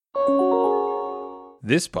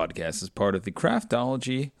This podcast is part of the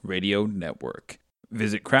Craftology Radio Network.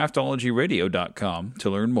 Visit craftologyradio.com to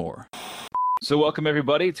learn more. So welcome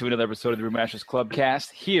everybody to another episode of the Brewmasters Clubcast.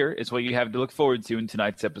 Here is what you have to look forward to in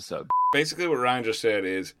tonight's episode. Basically what Ryan just said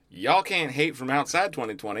is, y'all can't hate from outside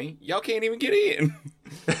 2020. Y'all can't even get in.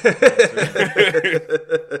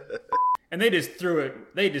 And they just threw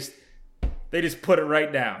it. They just put it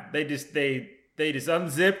right down. They just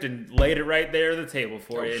unzipped and laid it right there on the table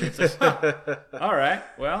for you. And it's like, oh, all right.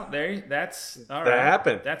 Well, that's all right. That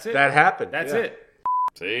happened. That's it. That happened. That's yeah. it.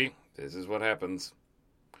 See, this is what happens.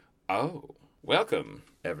 Oh, welcome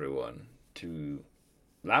everyone to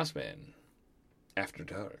Louse Man After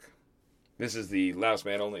Dark. This is the Louse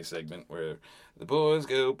Man only segment where the boys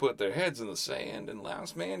go put their heads in the sand and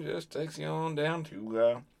Louse Man just takes you on down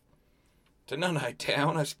to Nunite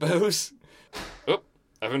Town, I suppose. Oh,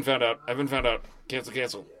 I've been found out.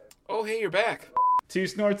 Cancel. Oh, hey, you're back. 2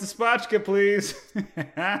 snorts of spotchka, please.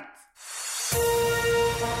 I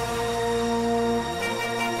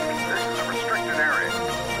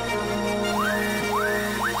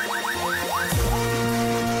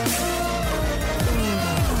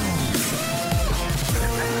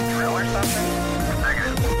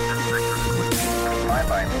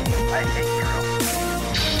hate you.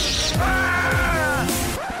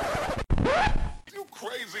 You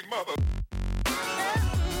crazy mother.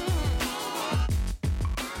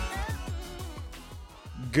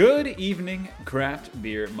 Good evening, craft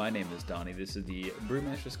beer. My name is Donnie. This is the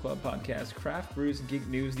Brewmasters Club podcast, Craft Brews and Geek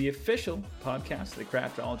News, the official podcast of the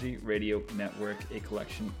Craftology Radio Network, a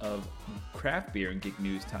collection of craft beer and geek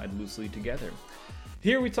news tied loosely together.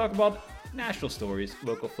 Here we talk about national stories,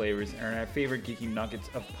 local flavors, and our favorite geeky nuggets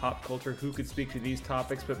of pop culture. Who could speak to these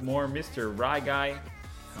topics but more? Mr. Rye Guy,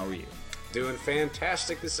 how are you? Doing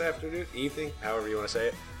fantastic this afternoon, evening, however you want to say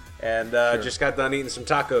it. And Sure. Just got done eating some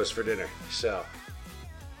tacos for dinner. So,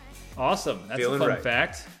 Awesome. That's Feeling a fun right.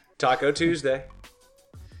 fact. Taco Tuesday.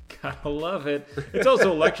 Gotta love it. It's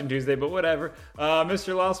also Election Tuesday, but whatever.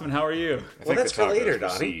 Mr. Lossman, how are you? I Well, think that's the for later, tacos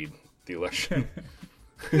Donnie. precede the election.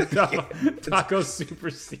 Tacos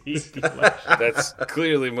supersede the election. That's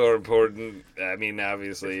clearly more important. I mean,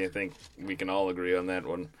 obviously, I think we can all agree on that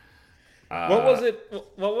one. What was it?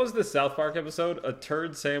 What was the South Park episode? A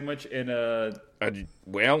turd sandwich in a...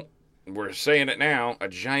 Well, we're saying it now, a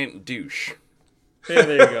giant douche. Yeah,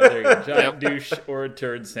 there you go. Giant douche or a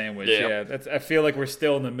turd sandwich. Yep. Yeah, that's. I feel like we're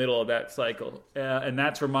still in the middle of that cycle, and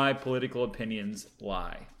that's where my political opinions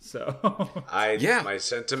lie. So, My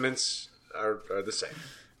sentiments are the same.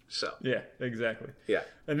 So, yeah, exactly. yeah.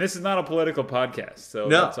 And this is not a political podcast, so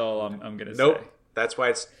No. that's all I'm going to Nope. say. That's why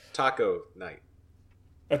it's taco night.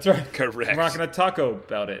 That's right. Correct. I'm not going to taco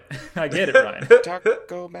about it. I get it, Ryan.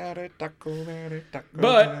 Taco about it.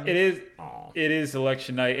 But it is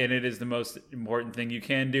election night, and it is the most important thing you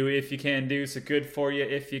can do if you can do. So good for you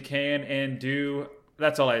if you can and do.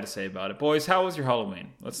 That's all I had to say about it. Boys, how was your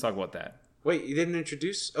Halloween? Let's talk about that. Wait, you didn't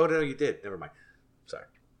introduce? Oh, no, you did. Never mind. Sorry.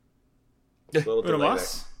 Little Uno delay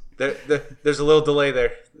mas? there. There's a little delay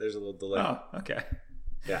there. There's a little delay. Oh, okay.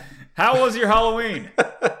 Yeah. How was your Halloween?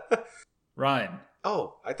 Ryan.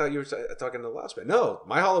 Oh, I thought you were talking to the last man. No,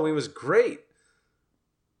 my Halloween was great.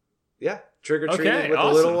 Yeah, trick-or-treating Okay, with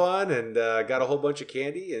awesome. the little one and got a whole bunch of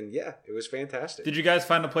candy. And yeah, it was fantastic. Did you guys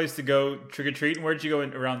find a place to go trick-or-treating? Where'd you go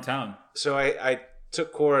around town? So I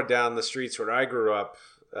took Cora down the streets where I grew up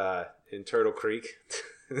in Turtle Creek.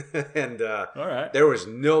 And All right. there was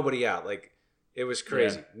nobody out. Like, it was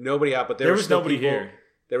crazy. Yeah. Nobody out, but There were was still nobody people, here.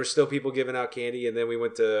 There were still people giving out candy. And then we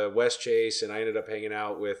went to West Chase, and I ended up hanging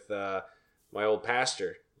out with my old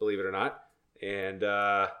pastor, believe it or not. And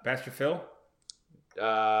Pastor Phil?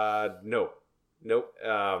 Nope.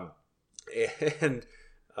 And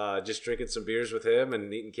just drinking some beers with him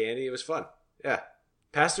and eating candy. It was fun. Yeah.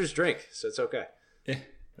 Pastors drink, so it's okay. Yeah,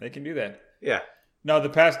 they can do that. Yeah. No, the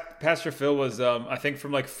Pastor Phil was, I think,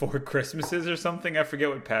 from like 4 Christmases or something. I forget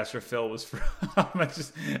what Pastor Phil was from. I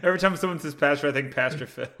just every time someone says Pastor, I think Pastor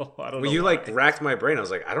Phil. I don't know. Well, you why. like racked my brain. I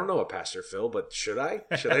was like, I don't know a Pastor Phil, but should I?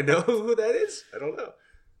 Should I know who that is? I don't know.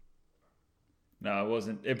 No, it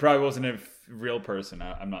wasn't. It probably wasn't a real person.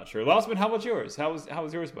 I'm not sure. Lossman, how about yours? How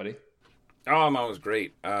was yours, buddy? I was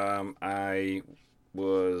great. I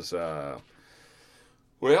was, well,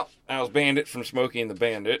 I was Bandit from Smokey and the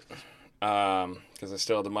Bandit, because I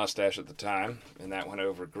still had the mustache at the time, and that went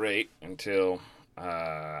over great until,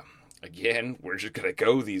 again, we're just going to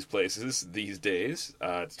go these places these days.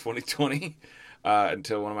 It's 2020.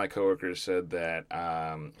 Until one of my coworkers said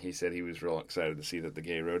that, he said he was real excited to see that the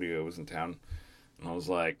gay rodeo was in town. And I was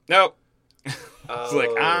like, nope. It's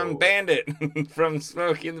like, I'm Bandit from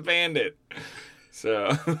Smokey and the Bandit.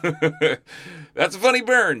 So that's a funny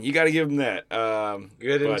burn. You got to give him that.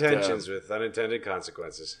 Good intentions with unintended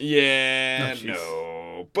consequences. Yeah, Oh,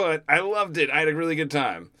 no, but I loved it. I had a really good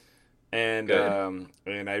time, and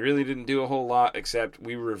I really didn't do a whole lot except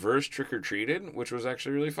we reverse trick or treated, which was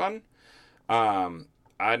actually really fun.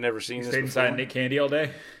 I'd never seen this Stayed before. inside and ate candy all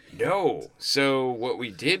day. No. So what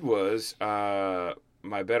we did was,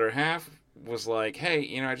 my better half was like,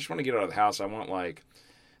 "Hey, I just want to get out of the house. I want like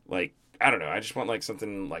I don't know. I just want like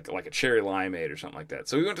something like a cherry limeade or something like that."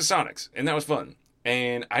 So we went to Sonic's, and that was fun.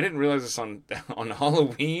 And I didn't realize this on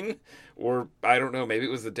Halloween, or I don't know, maybe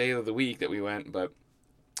it was the day of the week that we went, but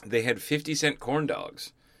they had 50-cent corn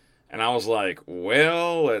dogs, and I was like,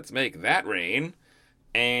 "Well, let's make that rain."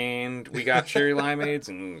 And we got cherry limeades,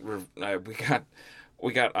 and we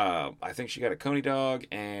got I think she got a coney dog,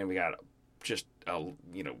 and we got just a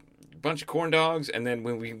bunch of corn dogs. And then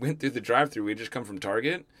when we went through the drive-thru, we had just come from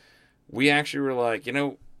Target. We actually were like,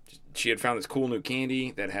 she had found this cool new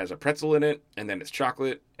candy that has a pretzel in it, and then it's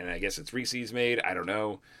chocolate, and I guess it's Reese's made. I don't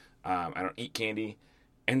know. I don't eat candy.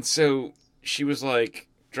 And so she was like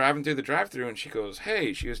driving through the drive-thru, and she goes,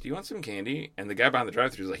 "Do you want some candy?" And the guy behind the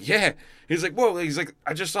drive-thru was like, "Yeah." He's like, "Whoa." He's like,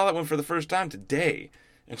 "I just saw that one for the first time today."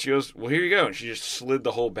 And she goes, "Well, here you go." And she just slid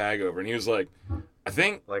the whole bag over. And he was like, "I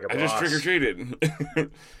think Like a I just boss. trick-or-treated."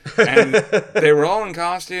 And they were all in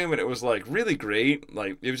costume, and it was like really great.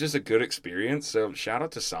 Like, it was just a good experience. So shout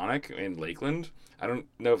out to Sonic in Lakeland. I don't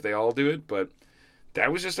know if they all do it, but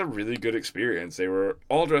that was just a really good experience. They were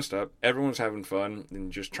all dressed up. Everyone was having fun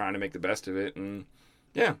and just trying to make the best of it. And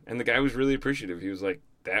yeah, and the guy was really appreciative. He was like,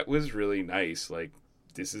 "That was really nice. Like,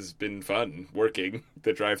 this has been fun working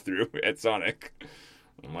the drive-thru at Sonic."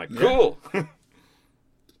 I'm like, "Cool."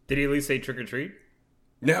 Did he at least say trick or treat?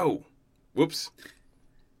 No. Whoops.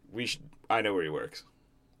 I know where he works.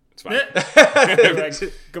 It's fine.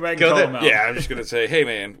 Go back and Killed call it. him out. Yeah, I'm just going to say, "Hey,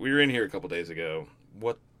 man, we were in here a couple days ago.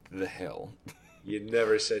 What the hell? You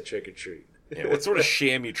never said trick or treat. Yeah, what sort of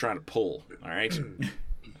sham you trying to pull, all right?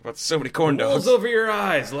 About so many corn Wool's dogs." over your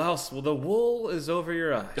eyes, Louse. Well, the wool is over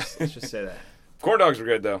your eyes. Let's just say that. Corn dogs were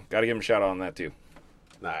good, though. Got to give him a shout out on that, too.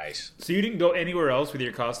 Nice. So you didn't go anywhere else with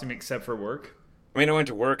your costume except for work? I mean, I went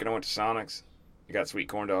to work and I went to Sonic's. I got sweet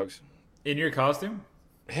corn dogs. In your costume?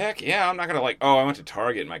 Heck, yeah, I'm not going to I went to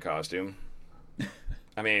Target in my costume.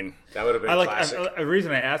 I mean, That would have been classic. The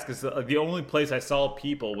reason I ask is the only place I saw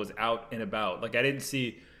people was out and about. Like, I didn't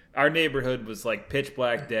see... Our neighborhood was like pitch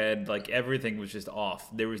black dead. Like, everything was just off.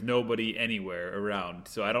 There was nobody anywhere around.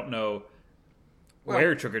 So I don't know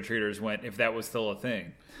where trick-or-treaters went, if that was still a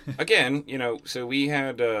thing. again, so we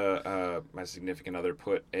had my significant other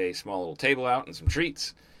put a small little table out and some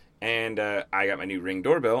treats. And I got my new Ring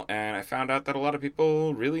doorbell, and I found out that a lot of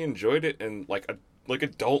people really enjoyed it. And like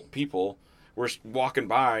adult people were walking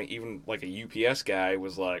by, even like a UPS guy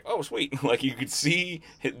was like, "Oh, sweet." Like, you could see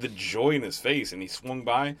the joy in his face, and he swung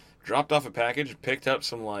by, dropped off a package, picked up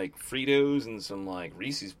some like Fritos and some like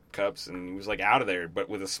Reese's cups, and he was like out of there, but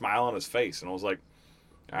with a smile on his face. And I was like,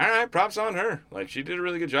 all right, props on her. Like, she did a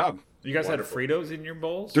really good job. You guys Wonderful. had Fritos in your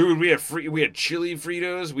bowls? Dude, we had chili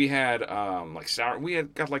Fritos. We had like sour. We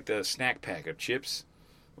had got like the snack pack of chips.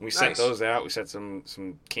 And we set Nice. those out. We set some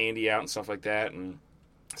candy out and stuff like that, and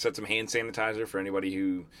set some hand sanitizer for anybody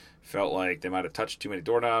who felt like they might have touched too many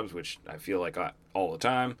doorknobs, which I feel like all the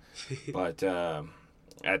time. But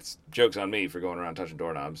that's jokes on me for going around touching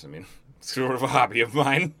doorknobs. I mean, it's sort of a hobby of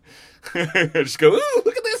mine. I just go, "Ooh,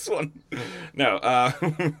 look at this one." No,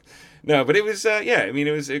 no, but it was, I mean,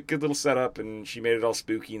 it was a good little setup, and she made it all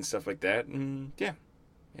spooky and stuff like that, and yeah,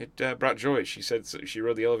 it brought joy. She said she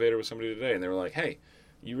rode the elevator with somebody today, and they were like, "Hey,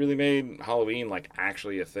 you really made Halloween like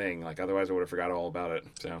actually a thing. Like, otherwise I would have forgot all about it."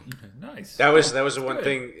 So Nice. That was the one Good.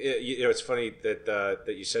 thing. It's funny that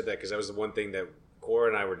you said that, because that was the one thing that Cora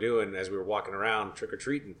and I were doing as we were walking around trick or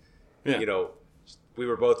treating. Yeah. We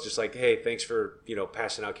were both just like, "Hey, thanks for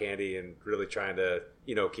passing out candy and really trying to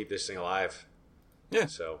keep this thing alive." Yeah.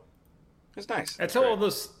 So it's nice. That's how all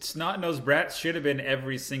those snot-nosed brats should have been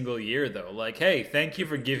every single year, though. Like, hey, thank you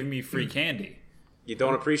for giving me free candy. you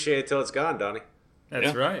don't appreciate it till it's gone, Donnie.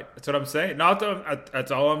 That's Yeah. right. That's what I'm saying.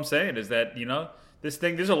 That's all I'm saying is that, this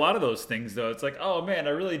thing, there's a lot of those things, though. It's like, oh, man,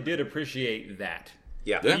 I really did appreciate that.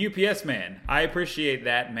 Yeah. Yeah. The UPS man, I appreciate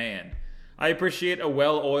that man. I appreciate a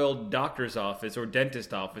well-oiled doctor's office or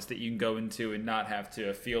dentist office that you can go into and not have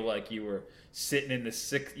to feel like you were sitting in the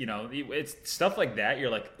sick, it's stuff like that. You're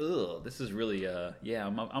like, ugh, this is really,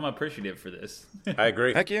 I'm appreciative for this. I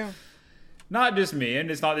agree. Heck yeah. not just me,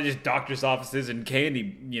 and it's not just doctors' offices and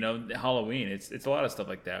candy, Halloween. It's a lot of stuff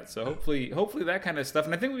like that. So hopefully that kind of stuff.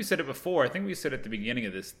 And I think we said it before. I think we said at the beginning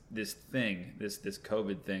of this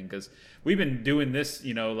COVID thing, because we've been doing this,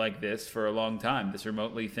 like this for a long time. This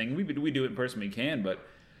remotely thing. We do it in person when we can, but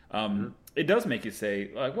it does make you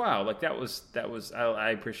say like, wow, like that was. I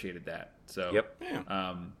appreciated that. So Yep.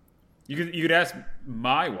 Yeah. You could ask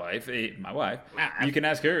my wife. You can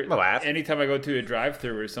ask her My wife. anytime I go to a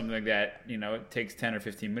drive-through or something like that. It takes 10 or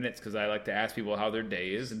 15 minutes because I like to ask people how their day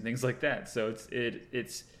is and things like that. So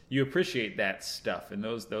it's you appreciate that stuff, and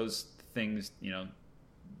those things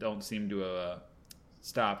don't seem to have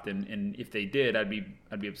stopped. And if they did, I'd be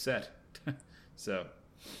upset. So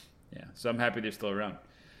yeah, so I'm happy they're still around.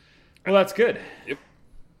 Well, that's good. Yep.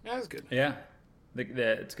 That's good. Yeah,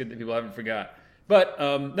 it's good that people haven't forgot. But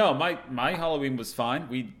no, my Halloween was fine.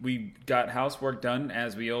 We got housework done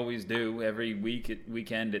as we always do every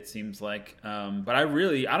weekend. It seems like. But I don't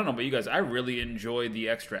know about you guys. I really enjoyed the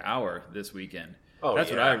extra hour this weekend. Oh, That's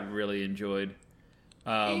yeah. what I really enjoyed.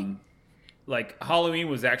 Like Halloween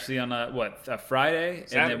was actually on a Friday,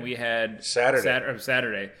 and then we had Saturday.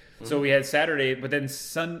 Saturday. Mm-hmm. So we had Saturday, but then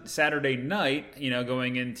Saturday night,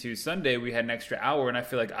 going into Sunday, we had an extra hour, and I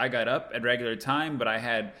feel like I got up at regular time, but I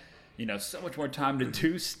had so much more time to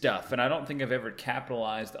do stuff. And I don't think I've ever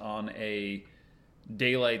capitalized on a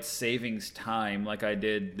daylight savings time like I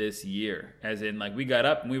did this year. As in, like, we got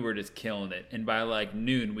up and we were just killing it. And by like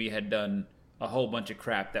noon, we had done a whole bunch of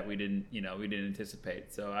crap that we didn't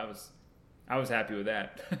anticipate. So I was happy with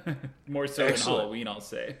that. More so Excellent. than Halloween, I'll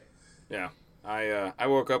say. Yeah. I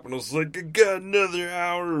woke up and was like, I got another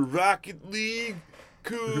hour of Rocket League.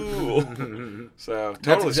 Cool. So totally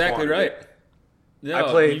That's exactly squandered right. it.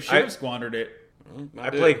 No, you should have squandered it.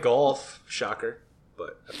 I played golf. Shocker.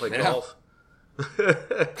 But I played golf.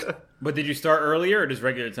 But did you start earlier or just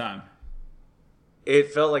regular time?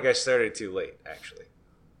 It felt like I started too late, actually.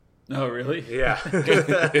 Oh, really? Yeah.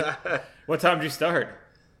 What time did you start?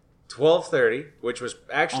 12:30, which was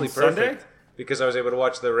actually On perfect Sunday? because I was able to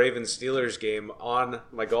watch the Ravens-Steelers game on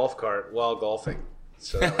my golf cart while golfing.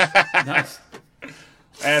 So that was Nice.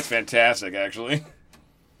 That's fantastic, actually.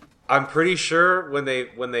 I'm pretty sure when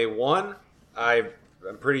they won, I'm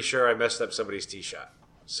pretty sure I messed up somebody's tee shot.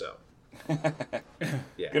 So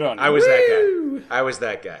yeah, Good on you. I was that guy. I was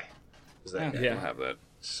that guy. Yeah. I'll have that.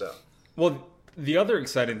 So Well, the other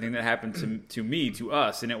exciting thing that happened to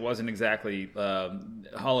us, and it wasn't exactly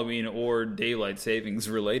Halloween or daylight savings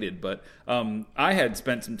related, but I had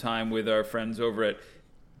spent some time with our friends over at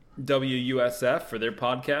WUSF for their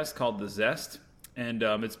podcast called The Zest. And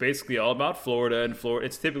it's basically all about Florida, and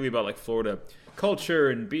it's typically about like Florida culture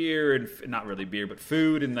and beer, and not really beer, but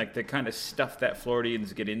food, and like the kind of stuff that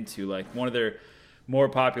Floridians get into. Like one of their more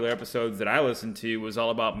popular episodes that I listened to was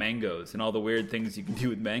all about mangoes and all the weird things you can do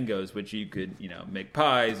with mangoes, which you could, make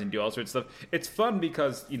pies and do all sorts of stuff. It's fun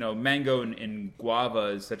because, mango and guava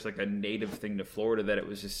is such like a native thing to Florida that it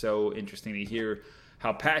was just so interesting to hear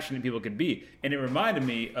how passionate people could be. And it reminded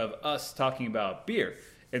me of us talking about beer.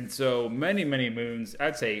 And so many, many moons,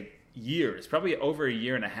 I'd say years, probably over a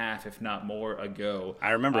year and a half, if not more ago.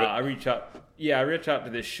 I remember it. I reached out to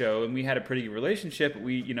this show, and we had a pretty good relationship. But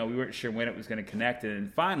we weren't sure when it was going to connect, and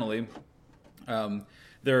then finally, one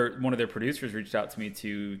of their producers reached out to me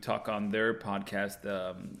to talk on their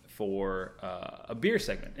podcast for a beer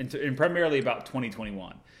segment, and primarily about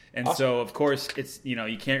 2021. And so, of course, it's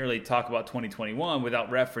you can't really talk about 2021 without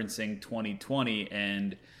referencing 2020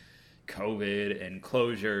 and COVID and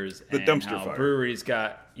closures, The and dumpster how fire. breweries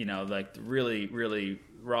got like really, really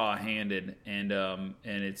raw-handed, and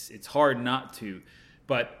it's hard not to.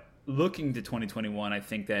 But looking to 2021, I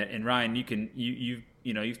think that, and Ryan,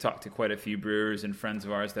 you've talked to quite a few brewers and friends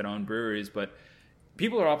of ours that own breweries, but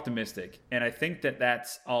people are optimistic, and I think that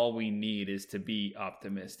that's all we need is to be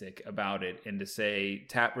optimistic about it, and to say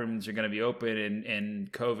tap rooms are going to be open,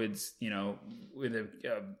 and COVID's with a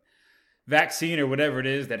vaccine or whatever it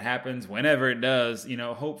is that happens, whenever it does,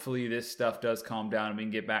 hopefully this stuff does calm down and we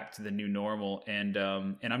can get back to the new normal. And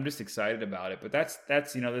I'm just excited about it. But that's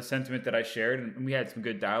the sentiment that I shared, and we had some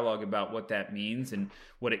good dialogue about what that means and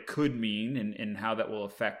what it could mean, and how that will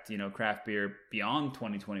affect craft beer beyond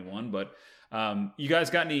 2021. But you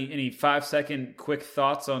guys got any 5-second quick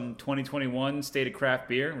thoughts on 2021 state of craft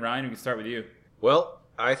beer? Ryan, we can start with you. Well,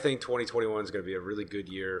 I think 2021 is going to be a really good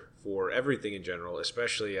year for everything in general,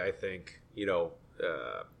 especially I think,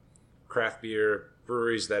 craft beer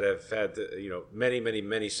breweries that have had,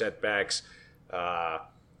 many setbacks,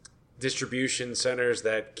 distribution centers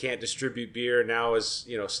that can't distribute beer now is,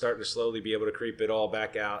 starting to slowly be able to creep it all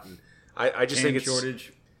back out. And I just think it's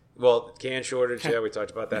shortage. Well, can shortage, yeah, we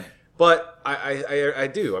talked about that. But I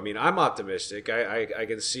do. I mean, I'm optimistic. I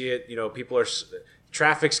can see it. You know,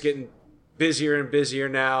 traffic's getting busier and busier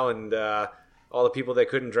now, and all the people that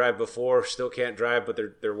couldn't drive before still can't drive, but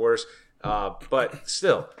they're worse. But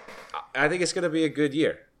still, I think it's going to be a good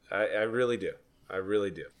year. I really do. I really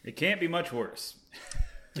do. It can't be much worse.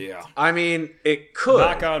 Yeah. I mean, it could.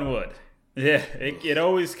 Knock on wood. Yeah, it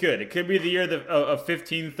always could. It could be the year of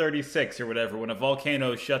 1536 or whatever, when a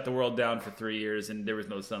volcano shut the world down for 3 years and there was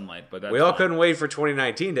no sunlight. But that's we all fine. couldn't wait for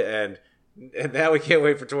 2019 to end, and now we can't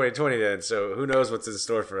wait for 2020 to end. So who knows what's in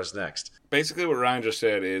store for us next? Basically, what Ryan just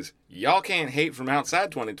said is, y'all can't hate from outside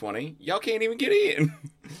 2020. Y'all can't even get in.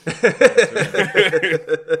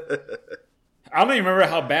 I don't even remember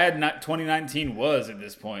how bad 2019 was at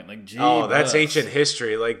this point. Like, gee, Oh, that's ancient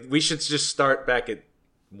history. Like, we should just start back at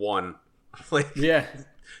 1. Like, Yeah.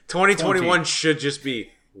 2021 20. should just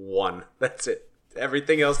be 1. That's it.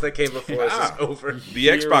 Everything else that came before us is over. The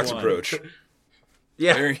Xbox one. approach.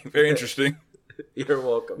 Yeah, Very, very interesting. you're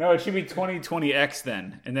welcome. No, it should be 2020X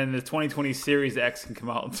then. And then the 2020 Series X can come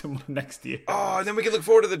out until next year. Oh, and then we can look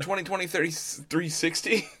forward to the 2020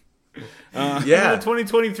 360. And Yeah, the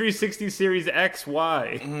 2020 360 Series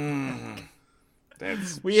XY.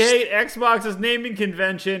 That's We hate Xbox's naming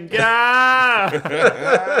convention. Gah!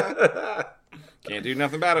 can't do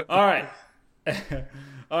nothing about it. All right.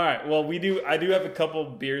 All right. Well, I do have a couple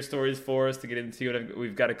beer stories for us to get into.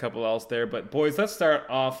 We've got a couple else there. But, boys, let's start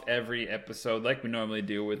off every episode like we normally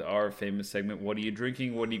do with our famous segment, What Are You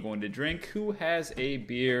Drinking? What Are You Going to Drink? Who has a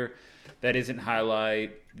beer that isn't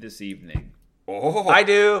Highlight this evening? Oh, I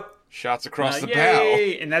do. shots across the bow.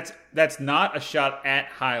 Yay! And that's not a shot at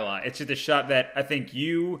Highlight. It's just a shot that I think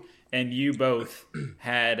you and you both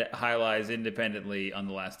had Highlights independently on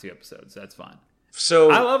the last 2 episodes. That's fine. So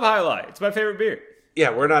I love Highlight. It's my favorite beer. yeah,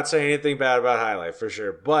 we're not saying anything bad about Highlight for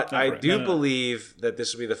sure, but I right. do No. believe that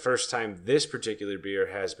this will be the first time this particular beer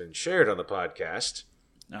has been shared on the podcast.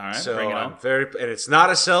 All right, So bring it I'm on. and it's not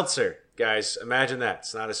a seltzer, guys. Imagine that.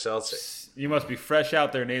 It's not a seltzer. You must be fresh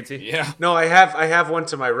out there, Nancy. Yeah. No, I have one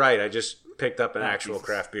to my right. I just picked up an actual Jesus.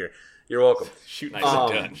 craft beer. You're welcome. Shoot, Nicely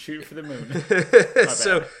for, done. shoot for the moon.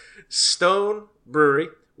 So, Stone Brewery,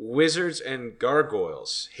 Wizards and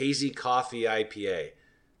Gargoyles, Hazy Coffee IPA.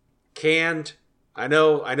 Canned. I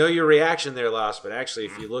know your reaction there, Lost, but actually,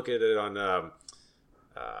 if you look at it on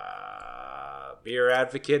Beer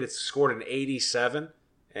Advocate, it's scored an 87,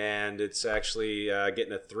 and it's actually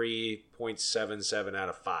getting a 3.77 out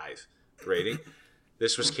of 5 rating.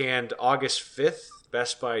 This was canned August 5th,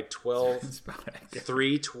 Best by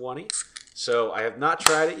 12/3/20. So I have not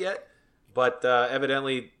tried it yet, but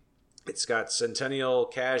evidently it's got Centennial,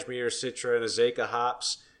 Cashmere, Citra, and Azeka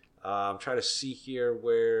hops. I'm trying to see here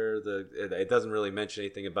where it doesn't really mention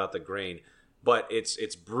anything about the grain, but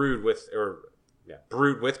it's brewed with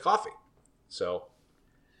coffee. So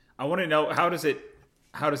I want to know how does it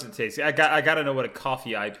taste? I got to know what a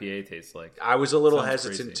coffee IPA tastes like. I was a little Sounds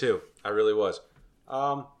hesitant crazy. too. I really was.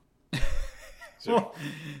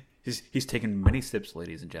 He's taken many sips,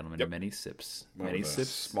 ladies and gentlemen. Yep. Many sips. One Many of the sips.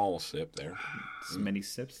 Small sip there. Many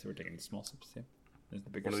sips. We're taking small sips. Yeah. There's the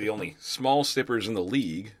bigger One of sip. the only small sippers in the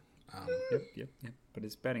league. Yep. But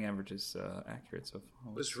his batting average is accurate so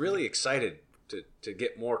far. I was really excited to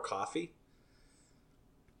get more coffee.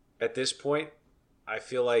 At this point, I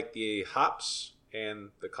feel like the hops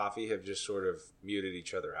and the coffee have just sort of muted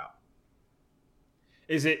each other out.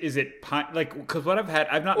 Is it pine? Like, because what I've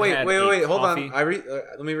not had. Wait, hold coffee. on.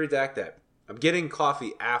 Let me redact that. I'm getting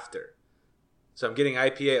coffee after, so I'm getting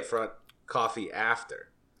IPA up front, coffee after.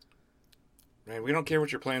 Man, we don't care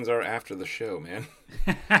what your plans are after the show, man.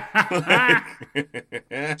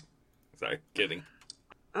 Sorry, kidding.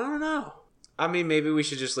 I don't know. I mean, maybe we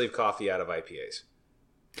should just leave coffee out of IPAs.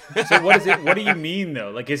 So what is it? What do you mean though?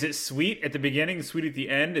 Like, is it sweet at the beginning, sweet at the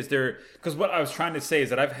end? Is there? Because what I was trying to say is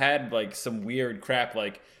that I've had like some weird crap.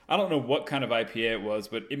 Like, I don't know what kind of IPA it was,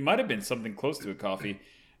 but it might have been something close to a coffee.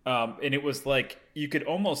 And it was like you could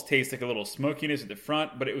almost taste like a little smokiness at the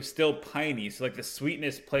front, but it was still piney. So like the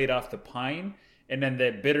sweetness played off the pine, and then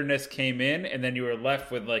the bitterness came in, and then you were left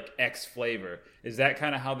with like X flavor. Is that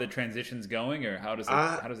kind of how the transition's going, or how does it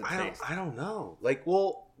taste? I don't know. Like,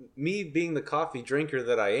 well, me being the coffee drinker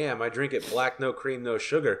that I am, I drink it black, no cream, no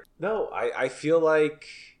sugar. No, I feel like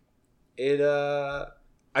it.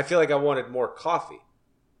 I feel like I wanted more coffee.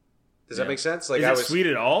 Does that make sense? Like, Is it sweet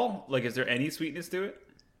at all? Like, is there any sweetness to it?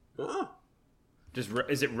 Oh.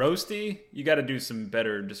 Is it roasty? You got to do some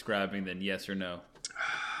better describing than yes or no.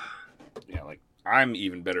 Yeah, like I'm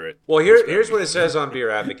even better at. Well, here's what it says on Beer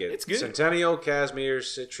Advocate. It's good. Centennial, Cashmere,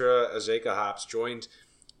 Citra, Azeka hops joined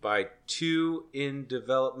by 2 in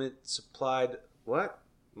development supplied. What?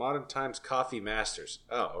 Modern Times Coffee Masters.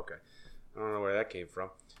 Oh, okay. I don't know where that came from.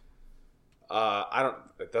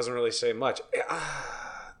 It doesn't really say much.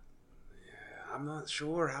 I'm not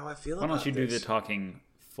sure how I feel about this. Why don't you do the talking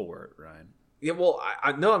for it, Ryan? Yeah, well,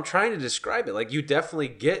 I'm trying to describe it. Like, you definitely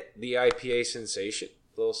get the IPA sensation.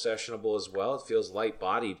 A little sessionable as well. It feels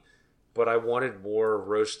light-bodied. But I wanted more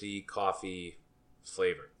roasty coffee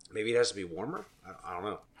flavor. Maybe it has to be warmer? I don't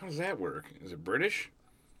know. How does that work? Is it British?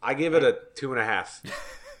 I give it a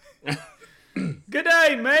 2.5. Good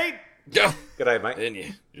day, mate. Yeah. Good night, Mike. Then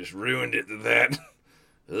you just ruined it to that.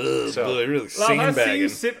 Ugh, So- boy, really Well,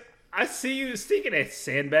 sandbagging. I see you speaking of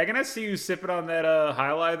sandbagging. I see you sipping on that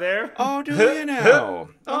highlight there. Oh, do you know?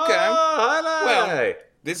 Okay. Oh, Well,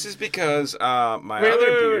 this is because my Wait, other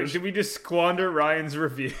wait, beers. did we just squander Ryan's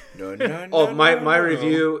review? No, no, no. Oh, my no.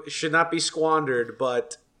 review should not be squandered,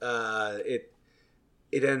 but it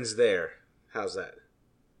ends there. How's that?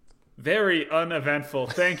 Very uneventful.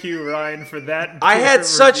 Thank you, Ryan, for that. I beer had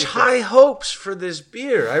such review. high hopes for this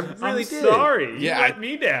beer. I really I'm did. sorry. You Yeah, let I-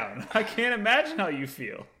 me down. I can't imagine how you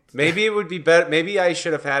feel. Maybe it would be better. Maybe I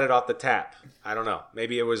should have had it off the tap. I don't know.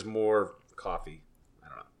 Maybe it was more coffee. I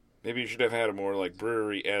don't know. Maybe you should have had a more like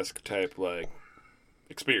brewery-esque type like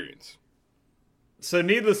experience. So,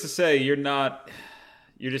 needless to say, you're not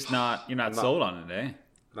sold on it, eh?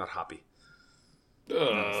 Not hoppy.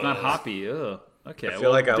 It's not hoppy. Ugh. Okay. I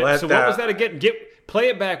feel like I let so that- what was that again? Play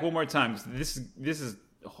it back one more time. 'Cause this is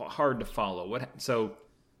hard to follow.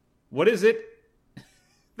 What is it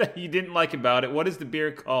that you didn't like about it? What is the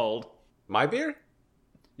beer called? My beer?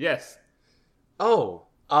 Yes. Oh,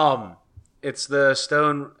 it's the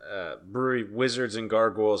Stone Brewery Wizards and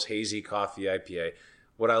Gargoyles Hazy Coffee IPA.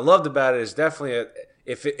 What I loved about it is definitely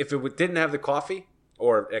if it didn't have the coffee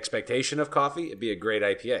or expectation of coffee, it'd be a great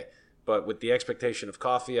IPA. But with the expectation of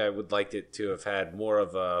coffee, I would like it to have had more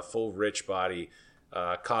of a full, rich body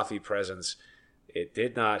coffee presence. It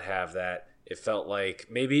did not have that. It felt like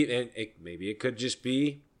maybe it could just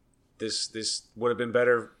be this would have been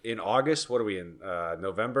better in August. What are we in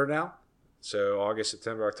November now? So August,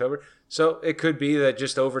 September, October. So it could be that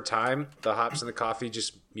just over time, the hops and the coffee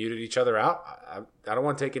just muted each other out. I don't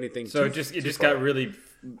want to take anything. So too it just far. got really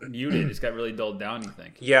muted. It just got really dulled down. You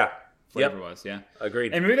think? Yeah. Whatever Yep. it was. Yeah.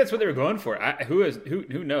 Agreed. And maybe that's what they were going for.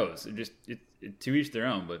 Who knows? To each their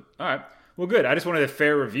own. But all right. Well, good. I just wanted a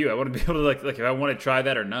fair review. I want to be able to like if I want to try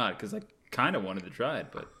that or not because I kind of wanted to try it,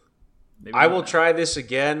 but maybe I not. will try this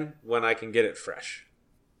again when I can get it fresh.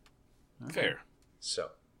 Fair. So,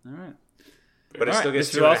 All right. but it All still right,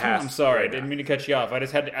 gets Mr. Osman, 2.5. I'm sorry, I right didn't now. mean to cut you off. I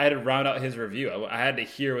had to round out his review. I had to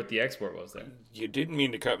hear what the export was there. You didn't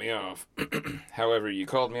mean to cut me off. However, you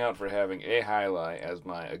called me out for having a highlight as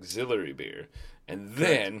my auxiliary beer, and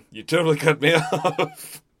then you totally cut me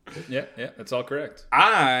off. Yeah, that's all correct.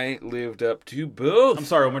 I lived up to both. I'm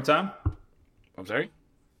sorry. One more time. I'm sorry?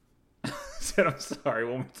 Said I'm sorry.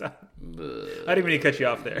 One more time. I didn't mean to cut you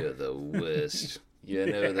off there. You're the worst. You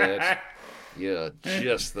know that. You're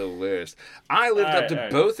just the worst. I lived up to All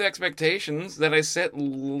right. both expectations that I set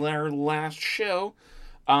our last show.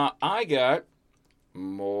 I got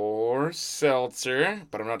more seltzer,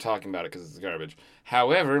 but I'm not talking about it because it's garbage.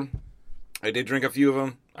 However, I did drink a few of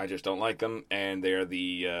them. I just don't like them, and they're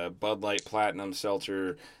the Bud Light Platinum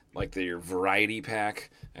Seltzer, like their variety pack,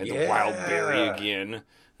 and the Wild Berry again.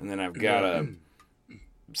 And then I've got a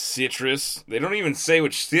citrus. They don't even say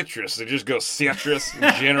which citrus. They just go citrus in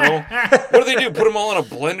general. What do they do? Put them all in a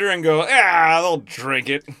blender and go, they'll drink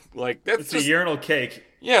it. Like, that's It's just... a urinal cake.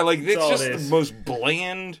 Yeah, like, it's all just it the is. most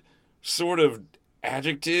bland sort of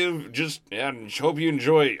adjective. Just, hope you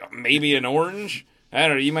enjoy maybe an orange. I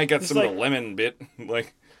don't know, you might get some of like- the lemon bit.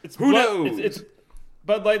 Like, It's who Bud- knows? It's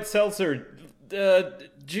Bud Light seltzer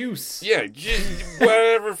juice. Yeah, just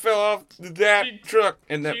whatever fell off that truck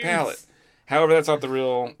and that Juice. pallet. However, that's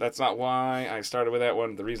not why I started with that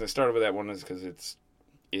one. The reason I started with that one is because it's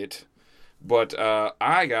it. But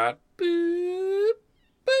I got boop,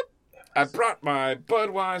 boop. I brought my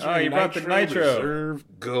Budweiser Oh, you brought the Nitro. Reserve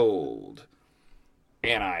Gold.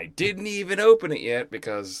 And I didn't even open it yet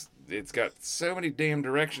because it's got so many damn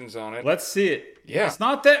directions on it. Let's see it. Yeah. It's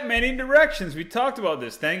not that many directions. We talked about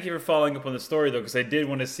this. Thank you for following up on the story, though, because I did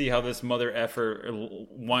want to see how this mother effer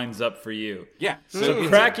winds up for you. Yeah. So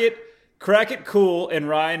crack it cool, and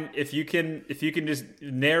Ryan, if you can just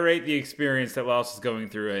narrate the experience that Laos is going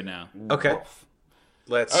through right now. Okay.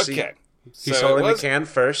 Let's see. Okay. He's So holding it was- the can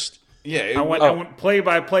first. Yeah. I want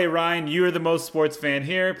play-by-play, Ryan. You are the most sports fan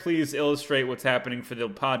here. Please illustrate what's happening for the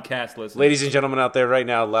podcast listeners. Ladies and gentlemen out there right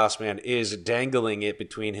now, Louse Man is dangling it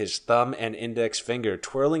between his thumb and index finger,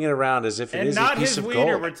 twirling it around as if it and is not a piece his of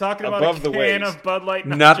wiener. gold. We're talking about Above a the can waist. of Bud Light.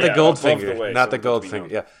 Not the Yeah, gold above the finger. waist, Not the so gold to be finger.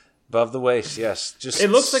 known. Yeah. Above the waist, yes. Just It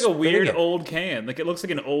looks like a spinning weird it. old can. Like it looks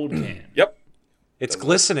like an old can. Yep. It's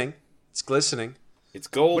glistening. It's glistening. It's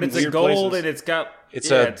gold. But in it's a weird gold places. and it's got It's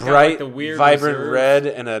yeah, a it's got, bright, like, the weird vibrant reserve. red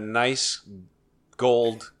and a nice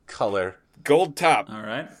gold color. gold top. All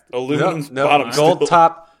right. Aluminum No, bottom. gold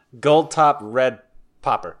still. top, red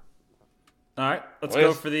popper. All right. Let's Well,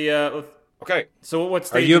 go for the. Okay. So what Are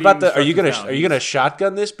stage you about to? Are you gonna? gonna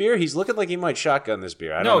shotgun this beer? He's looking like he might shotgun this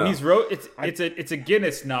beer. I No, don't know. he's it's a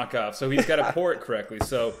Guinness knockoff, so he's got to pour it correctly.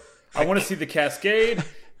 So I want to see the Cascade.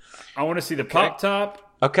 I want to see the pop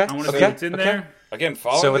top. Okay. I want to see Okay. what's in Okay. there. Again,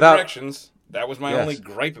 follow So the without- directions. That was my Yes. only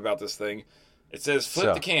gripe about this thing. It says flip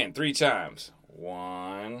So. the can 3 times.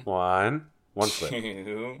 1, One flip,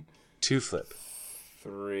 2, two flip,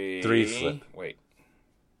 3. Three flip. Wait.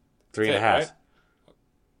 three and a That's it, half.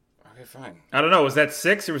 right? Okay, fine. I don't know. Was that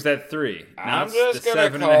 6 or was that 3? Now I'm it's just the gonna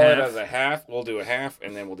 7 call and a it half. as a half. We'll do a half,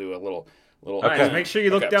 and then we'll do a little. All right, Okay. so make sure you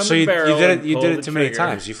look Okay. down So the you barrel. did it. and You pull did the it too many trigger.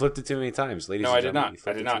 times. You flipped it too many times, ladies. No, and I did gentlemen. not. You I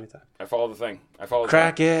flipped did it too not. many times. I followed the thing. I followed.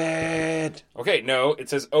 Crack it. Okay, no, it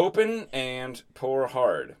says open and pour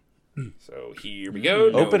hard. So here we go.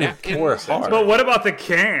 No Open and napkins. pour That's hard. right. But what about the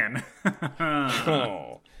can?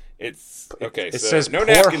 Oh, it's okay. It so says no pour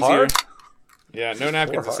napkins hard? here. Yeah, no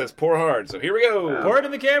napkins. It hard. says pour hard. So here we go. Pour it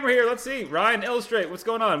in the camera here. Let's see. Ryan, illustrate. What's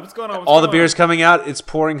going on? What's going on? What's All the going beer's on? coming out. It's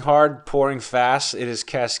pouring hard, pouring fast. It is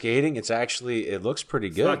cascading. It's actually. It looks pretty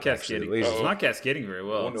good. It's not actually, cascading. ladies and It's not cascading very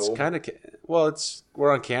well. Oh, no. It's kind of well. It's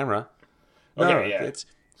we're on camera. Okay, No, yeah. it's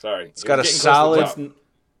Sorry, it's got a solid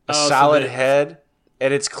solid head,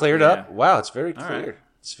 and it's cleared up. Yeah. Wow, it's very All clear. right.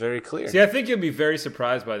 It's very clear. See, I think you'll be very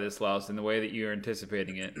surprised by this, Laos, in the way that you're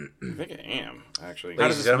anticipating it. I think I am actually. How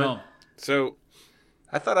does it gentlemen. smell? So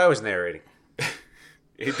I thought I was narrating.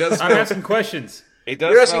 it does. I'm Smell, asking questions. it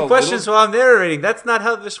does. You're smell asking a questions little- while I'm narrating. That's not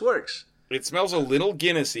how this works. It smells a little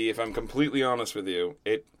Guinnessy, if I'm completely honest with you.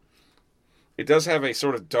 It does have a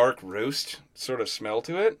sort of dark roast sort of smell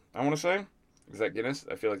to it. I want to say, is that Guinness?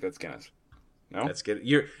 I feel like that's Guinness. No, That's good.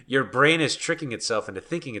 Your brain is tricking itself into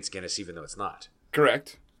thinking it's Guinness, even though it's not.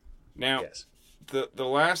 correct. Now, Yes. the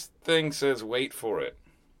last thing says wait for it.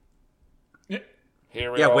 Here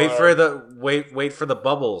we Yeah. are. Wait for the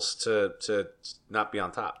bubbles to not be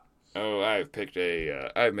on top. Oh,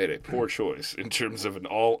 I've made a poor choice in terms of an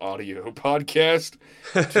all audio podcast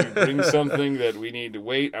to bring something that we need to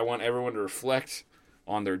wait. I want everyone to reflect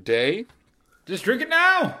on their day. Just drink it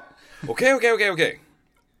now. Okay.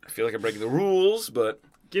 I feel like I'm breaking the rules, but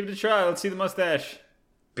Give it a try. Let's see the mustache.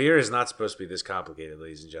 Beer is not supposed to be this complicated,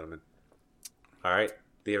 ladies and gentlemen. All right,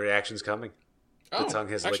 the reaction's coming. The tongue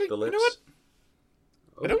has licked the lips. You know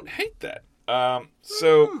what? I don't hate that.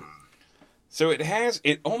 So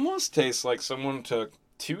it almost tastes like someone took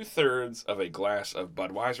 2/3 of a glass of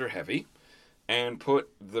Budweiser Heavy and put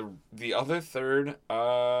the other third.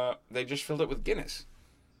 They just filled it with Guinness,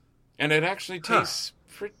 and it actually tastes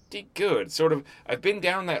pretty good. Sort of. I've been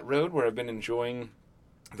down that road where I've been enjoying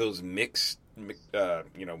those mixed,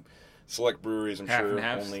 select breweries. I'm Half sure and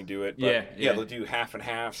halves? only do it. But Yeah. they'll do half and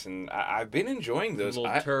halves, and I've been enjoying those.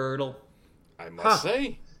 Little turtle. I must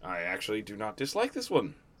say, I actually do not dislike this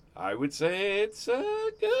one. I would say it's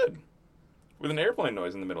good, with an airplane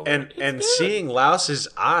noise in the middle. And of it. and It's good. seeing Louse's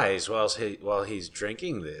eyes while he's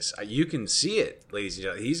drinking this, you can see it, ladies and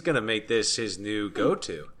gentlemen. He's gonna make this his new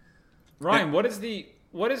go-to. Ryan, what is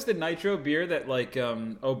the nitro beer that like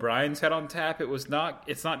O'Brien's had on tap? It's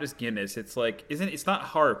not just Guinness. It's like it's not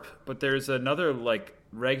Harp, but there's another like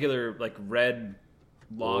regular like red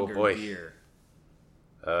lager boy. beer.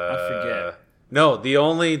 I forget. No, the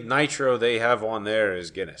only nitro they have on there is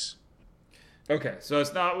Guinness. Okay, so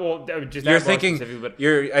it's not just You're that bar thinking specific,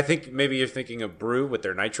 but I think maybe you're thinking of Brew with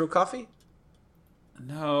their nitro coffee.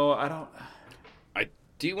 no, I don't. I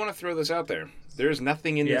do want to throw this out there. There's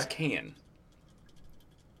nothing in this can.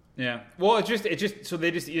 Yeah. Well, it just so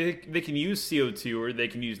they can use CO2 or they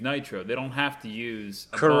can use nitro. They don't have to use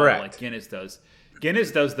a ball Correct. like Guinness does.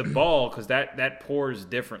 Guinness does the ball because that pours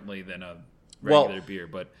differently than a regular beer.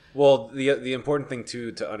 But Well, the important thing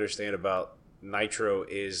to understand about nitro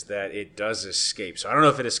is that it does escape. So I don't know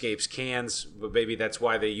if it escapes cans, but maybe that's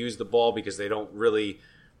why they use the ball, because they don't really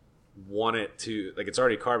want it to, like, it's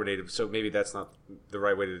already carbonated, so maybe that's not the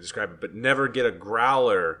right way to describe it. But never get a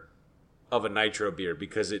growler of a nitro beer,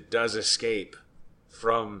 because it does escape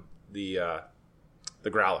from the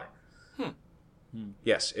growler.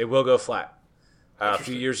 Yes, it will go flat. A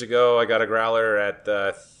few years ago, I got a growler at,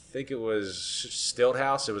 I think it was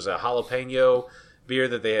Stillhouse. It was a jalapeno beer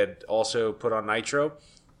that they had also put on nitro.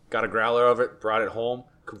 Got a growler of it, brought it home,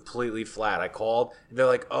 completely flat. I called, and they're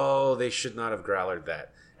like, oh, they should not have growlered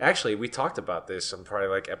that. Actually, we talked about this on probably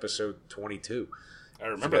like episode 22. I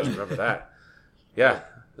remember. You guys remember that? Yeah,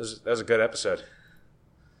 that was a good episode.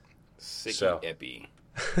 Sicky Epi.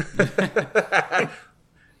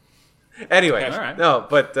 Anyway, All right. no,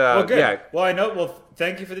 but Well, good. yeah. Well, I know. Well,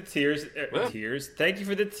 thank you for the tears. Well. Thank you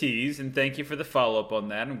for the tease, and thank you for the follow up on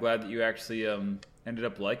that. I'm glad that you actually ended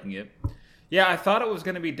up liking it. Yeah, I thought it was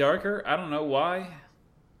going to be darker. I don't know why,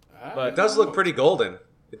 but It does look pretty golden.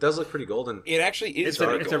 It does look pretty golden. It actually is.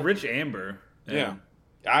 it's a rich amber. Yeah,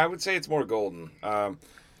 I would say it's more golden.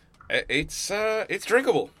 It's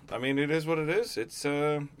drinkable. I mean, it is what it is. It's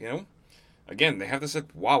again, they have this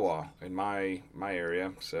at Wawa in my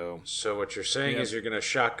area. So, So what you're saying is you're going to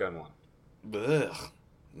shotgun one. ugh.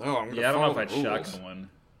 No, I'm gonna Yeah, I don't know follow if the I'd rules. shotgun one.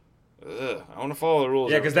 Ugh, I want to follow the rules.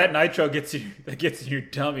 Yeah, every because that time. nitro gets in your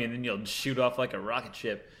tummy, and then you'll shoot off like a rocket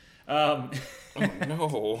ship. Oh,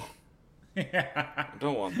 no, I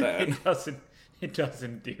don't want that. It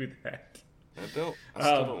doesn't do that. I still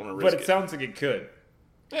don't want to risk But it sounds like it could.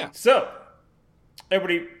 Yeah. So,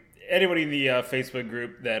 anybody in the Facebook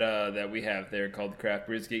group that we have there called the Craft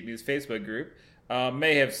Brewers Geek News Facebook group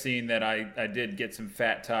may have seen that I did get some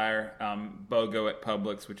Fat Tire BOGO at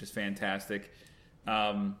Publix, which is fantastic.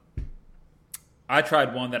 I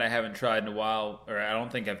tried one that I haven't tried in a while, or I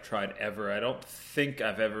don't think I've tried ever. I don't think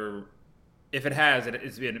I've ever. If it has,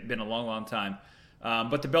 it's been a long, long time.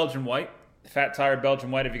 But the Belgian White, Fat Tire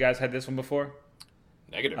Belgian White. Have you guys had this one before?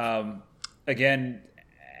 Negative. Again,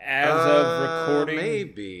 as of recording,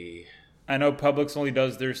 Maybe. I know Publix only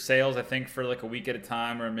does their sales, I think, for like a week at a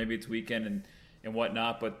time, or maybe it's weekend and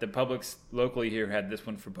whatnot. But the Publix locally here had this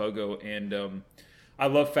one for BOGO, and I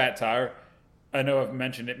love Fat Tire. I know I've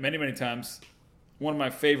mentioned it many, many times. One of my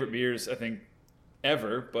favorite beers, I think,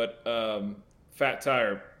 ever. But Fat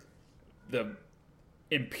Tire, the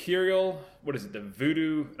Imperial, what is it? The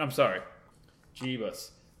Voodoo. I'm sorry,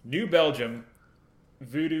 Jeebus. New Belgium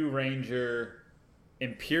Voodoo Ranger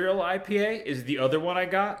Imperial IPA is the other one I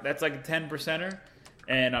got. That's like a 10%er.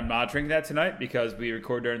 And I'm not drinking that tonight because we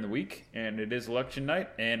record during the week and it is election night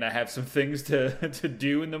and I have some things to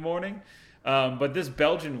do in the morning. But this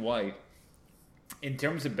Belgian White, in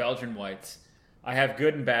terms of Belgian Whites, I have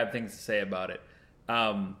good and bad things to say about it.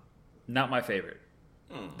 Not my favorite.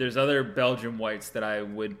 There's other Belgian Whites that I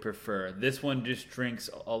would prefer. This one just drinks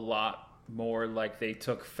a lot more like they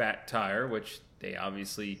took Fat Tire, which they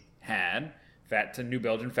obviously had. New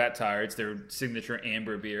Belgian Fat Tire. It's their signature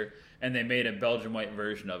amber beer, and they made a Belgian White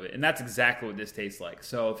version of it, and that's exactly what this tastes like.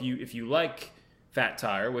 So if you like Fat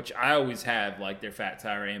Tire, which I always have, like their Fat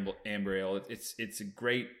Tire amber ale, it's a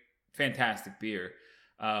great, fantastic beer.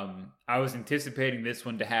 I was anticipating this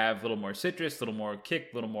one to have a little more citrus, a little more kick,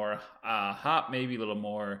 a little more hop, maybe a little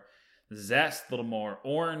more zest, a little more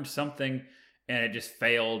orange, something, and it just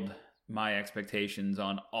failed my expectations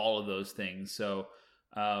on all of those things. So,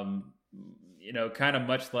 kind of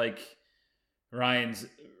much like Ryan's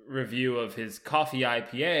review of his coffee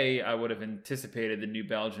IPA, I would have anticipated the New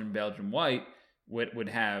Belgian White would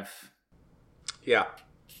have Yeah.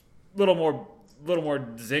 little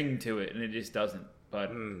more zing to it, and it just doesn't.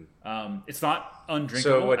 But it's not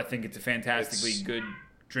undrinkable. I think it's a fantastically good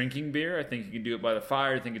drinking beer. I think you can do it by the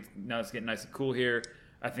fire. I think now it's getting nice and cool here.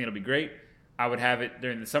 I think it'll be great. I would have it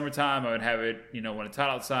during the summertime. I would have it, when it's hot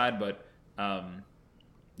outside. But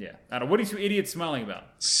yeah, I don't know. What are you two idiots smiling about?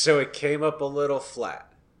 So it came up a little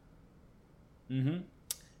flat.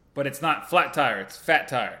 But it's not Flat Tire. It's Fat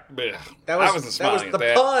Tire. Ugh. That was I wasn't smiling the at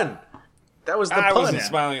that. pun. That was the I pun. wasn't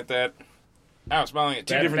smiling at that. I was smiling at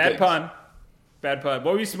two different Bad things. pun. Bad pun.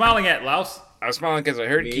 What were you smiling at, Louse? I was smiling because I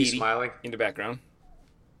heard Me Kitty smiling? in the background.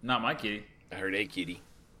 Not my kitty. I heard a kitty.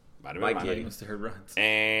 Might have been My mine. kitty. Must have heard runs.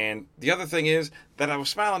 And the other thing is that I was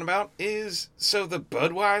smiling about is so the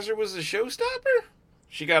Budweiser was the showstopper.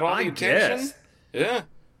 She got all I the attention. guess. Yeah.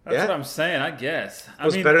 That's Yeah. what I'm saying. I guess. It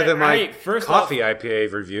was better than my first coffee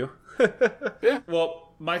IPA review.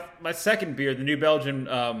 Well, my second beer, the New Belgian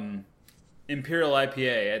Imperial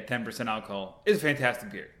IPA at 10% alcohol, is a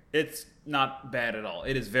fantastic beer. It's not bad at all.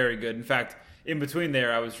 It is very good. In fact, in between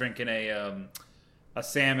there, I was drinking a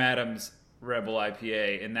Sam Adams Rebel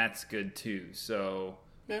IPA, and that's good too. So,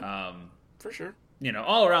 For sure.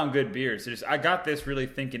 all around good beers. I got this really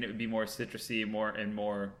thinking it would be more citrusy,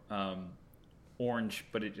 more orange,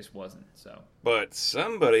 but it just wasn't. So, But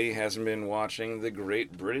somebody hasn't been watching the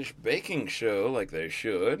Great British Baking Show like they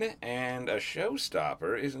should, and a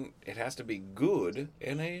showstopper isn't. It has to be good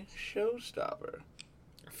in a showstopper.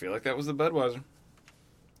 I feel like that was the Budweiser.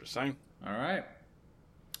 Just saying. all right.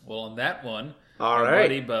 Well, on that one, All our right.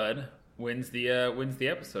 buddy Bud wins the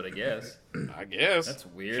episode, I guess. I guess. That's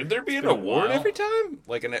weird. Should there be It's an been a award while. every time?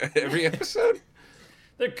 Like in every episode?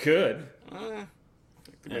 There could.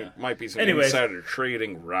 There might be some Anyways. insider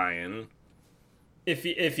trading, Ryan.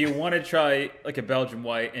 If you want to try like a Belgian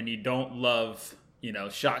white and you don't love,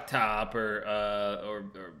 Shock Top or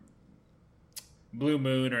Blue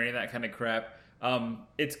Moon or any of that kind of crap,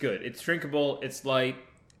 it's good. It's drinkable. It's light.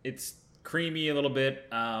 It's creamy a little bit.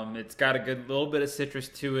 It's got a good little bit of citrus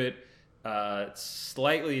to it. It's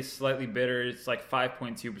slightly bitter. It's like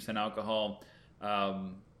 5.2% alcohol.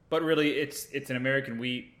 But really, it's an American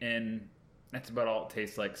wheat, and that's about all it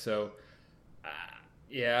tastes like. So,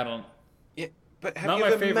 yeah, I don't. Yeah, but have Not you my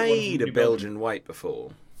ever favorite one from made a New Belgian white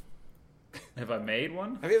before? Have I made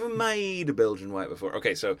one? Have you ever made a Belgian white before?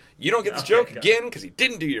 Okay, so you don't get this Okay, joke got it. again because you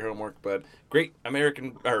didn't do your homework. But Great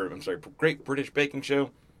British Baking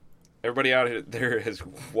Show. Everybody out there has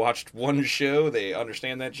watched one show. They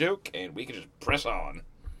understand that joke, and we can just press on.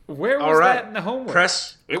 Where was All right. that in the homework?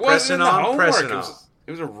 It wasn't Pressing in the on, homework. pressing on.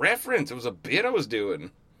 It was a reference. It was a bit I was doing.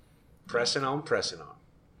 Pressing on.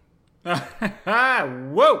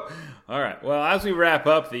 Whoa! All right. Well, as we wrap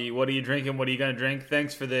up the "What are you drinking? What are you gonna drink?"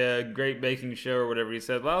 Thanks for the great baking show or whatever you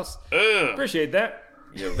said, Laos. Appreciate that.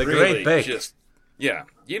 You The really Great Bake. Yeah,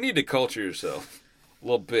 you need to culture yourself a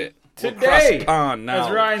little bit. Today, pond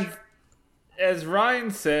as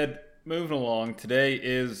Ryan said, moving along. Today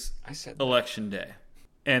is I said that. Election Day,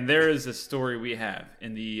 and there is a story we have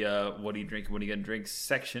in the "What are you drinking? What are you gonna drink?"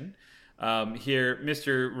 section. Here,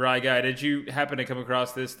 Mr. Rye Guy, did you happen to come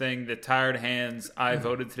across this thing, the Tired Hands I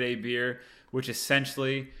Voted Today beer, which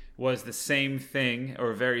essentially was the same thing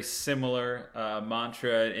or very similar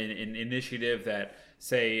mantra and initiative that,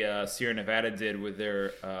 say, Sierra Nevada did with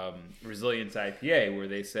their Resilience IPA, where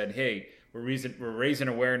they said, hey, we're raising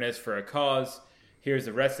awareness for a cause. Here's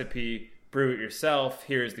the recipe. Brew it yourself.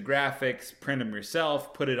 Here's the graphics. Print them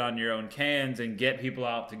yourself. Put it on your own cans and get people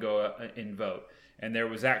out to go and vote. And there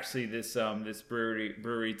was actually this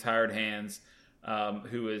brewery, Tired Hands,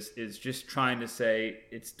 who is just trying to say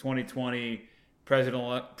it's 2020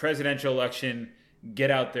 presidential election.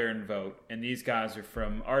 Get out there and vote. And these guys are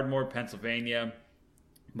from Ardmore, Pennsylvania.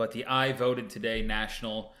 But the I Voted Today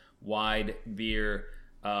national wide beer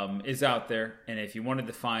is out there. And if you wanted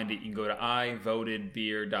to find it, you can go to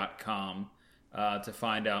ivotedbeer.com to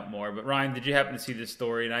find out more. But Ryan, did you happen to see this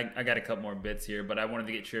story? And I got a couple more bits here, but I wanted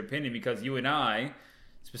to get your opinion because you and I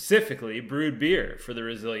specifically brewed beer for the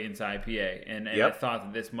Resilience IPA. And Yep. I thought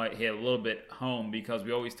that this might hit a little bit home because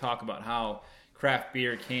we always talk about how craft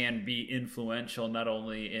beer can be influential not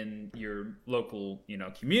only in your local,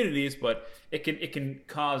 communities, but it can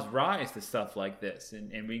cause rise to stuff like this,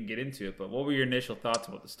 and we can get into it. But what were your initial thoughts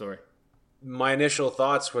about the story? My initial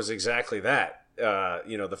thoughts was exactly that.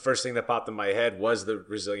 The first thing that popped in my head was the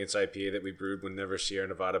Resilience IPA that we brewed whenever Sierra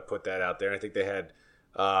Nevada put that out there. I think they had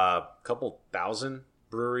a couple thousand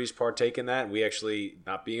breweries partake in that. And we actually,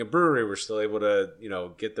 not being a brewery, were still able to,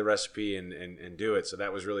 get the recipe and do it. So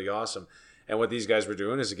that was really awesome. And what these guys were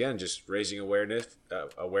doing is, again, just raising awareness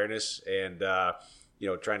and,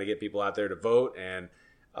 trying to get people out there to vote. And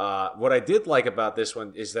what I did like about this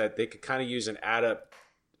one is that they could kind of use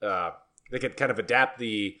they could kind of adapt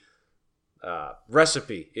the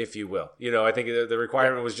recipe, if you will. I think the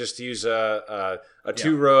requirement was just to use a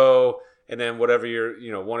 2-row and then whatever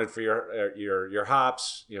you're wanted for your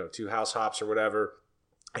hops, 2 house hops or whatever,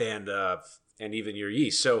 and even your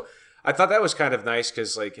yeast. So I thought that was kind of nice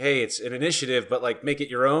because, like, hey, it's an initiative, but like make it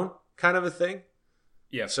your own kind of a thing.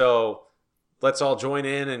 Yeah. So let's all join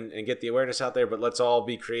in and get the awareness out there, but let's all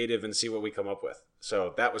be creative and see what we come up with.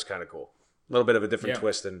 So that was kind of cool. A little bit of a different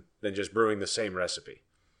twist than just brewing the same recipe.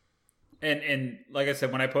 And like I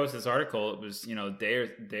said, when I posted this article, it was a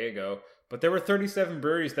day ago, but there were 37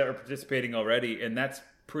 breweries that were participating already, and that's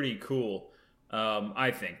pretty cool, I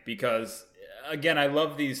think, because again, I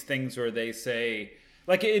love these things where they say,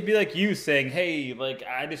 like, it'd be like you saying, hey, like,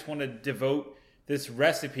 I just want to devote this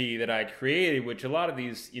recipe that I created, which a lot of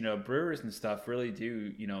these, brewers and stuff really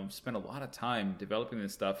do, spend a lot of time developing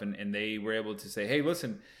this stuff, and they were able to say, hey,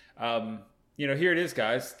 listen, here it is,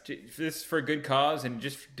 guys. This is for a good cause and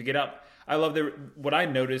just to get out. I love what I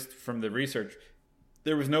noticed from the research.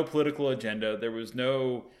 There was no political agenda. There was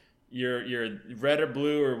no, you're red or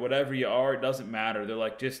blue or whatever you are, it doesn't matter. They're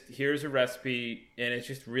like, just here's a recipe, and it's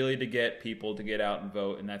just really to get people to get out and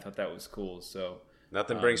vote, and I thought that was cool. So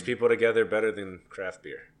Nothing brings people together better than craft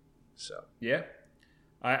beer. So yeah.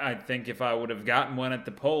 I think if I would have gotten one at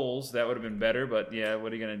the polls, that would have been better. But yeah,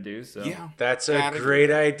 what are you gonna do? So Yeah. that's a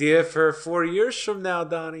great idea for 4 years from now,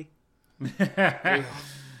 Donnie.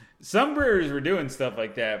 Some brewers were doing stuff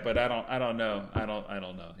like that, but I don't know. I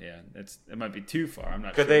don't know. Yeah, it might be too far. I'm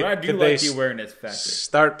not sure. But I do like the awareness factor.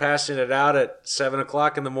 Start passing it out at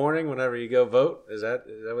 7:00 in the morning whenever you go vote. Is that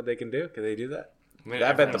what they can do? Can they do that? I mean,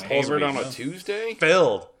 I bet the polls hammered will on be a Tuesday.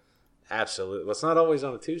 filled. Absolutely. Well, it's not always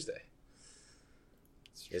on a Tuesday.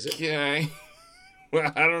 Is it? Okay. Well,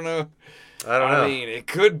 I don't know. I don't know. I mean, it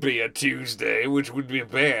could be a Tuesday, which would be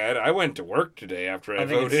bad. I went to work today after I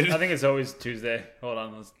voted. I think it's always Tuesday. Hold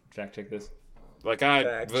on, let's fact check this. Like, I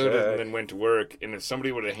Fact voted check. and then went to work, and if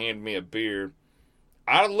somebody would have handed me a beer,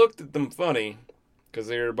 I looked at them funny because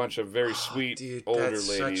they were a bunch of very sweet Dude, older that's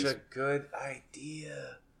ladies. such a good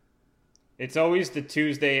idea. It's always the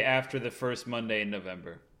Tuesday after the first Monday in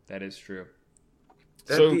November. That is true.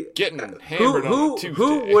 So That'd be- getting hammered on a Tuesday.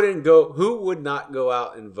 Who would not go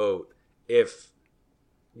out and vote if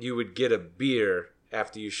you would get a beer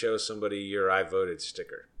after you show somebody your I voted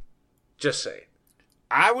sticker? Just saying.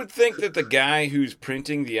 I would think that the guy who's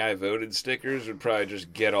printing the I voted stickers would probably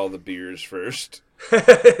just get all the beers first.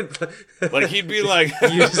 Like, he'd be like...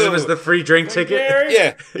 Use them as the free drink ticket. Gary,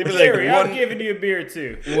 Yeah, he'd be Gary, like, I'm giving you a beer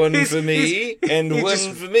too. one He's- for me and he one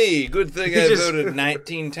just- for me. Good thing he I just- voted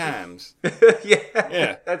 19 times.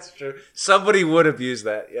 Yeah, that's true. Somebody would have used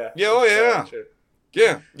that. Yeah. Yeah, oh, yeah. That's true.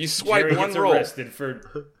 Yeah, you swipe Jerry one gets roll. arrested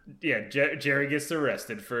for. Yeah, Jerry gets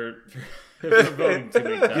arrested for voting too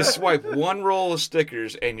many You times. swipe one roll of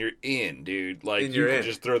stickers and you're in, dude. Like, And you you're can in.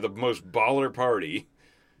 just throw the most baller party.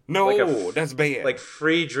 No, Like a that's bad. Like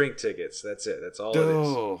free drink tickets. That's it. That's all it is.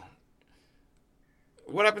 Oh.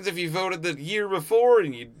 What happens if you voted the year before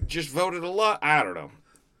and you just voted a lot? I don't know.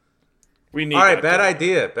 We need All right, that bad to-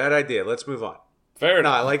 idea. Bad idea. Let's move on. Fair No,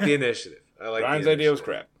 enough. I like the initiative. I like Ryan's the idea was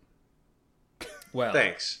initiative. crap. Well,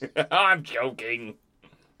 Thanks. I'm joking.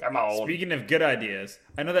 Come on. speaking of good ideas,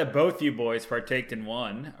 I know that both you boys partaked in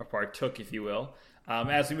one, or partook, if you will.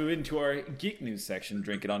 As we move into our geek news section,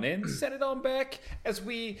 drink it on in, set it on back as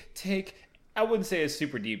we take, I wouldn't say a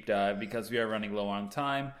super deep dive because we are running low on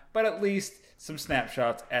time, but at least some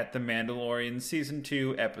snapshots at The Mandalorian Season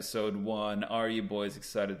 2, Episode 1. Are you boys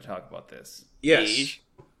excited to talk about this? Yes.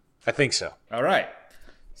 I think so. All right.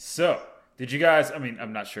 So, did you guys? I mean,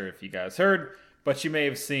 I'm not sure if you guys heard, but you may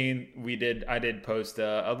have seen. I did post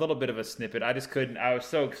a little bit of a snippet. I just couldn't. I was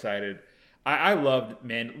so excited. I loved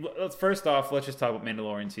First off, let's just talk about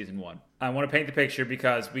Mandalorian season 1. I want to paint the picture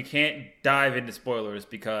because we can't dive into spoilers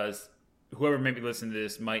because whoever may be listening to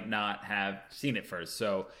this might not have seen it first.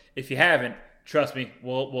 So if you haven't, trust me,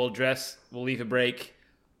 we'll leave a break.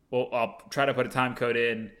 I'll try to put a time code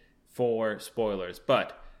in for spoilers,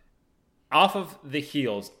 but. Off of the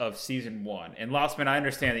heels of season 1, and Lostman, I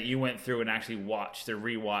understand that you went through and actually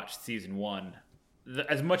rewatched season 1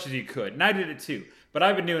 as much as you could, and I did it too. But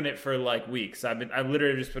I've been doing it for like weeks. I've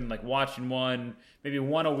literally just been like watching maybe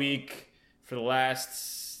one a week for the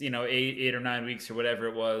last 8 or 9 weeks or whatever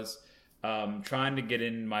it was. Trying to get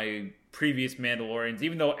in my previous Mandalorians,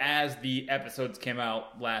 even though as the episodes came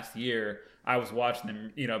out last year, I was watching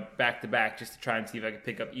them back to back just to try and see if I could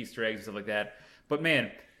pick up Easter eggs and stuff like that. But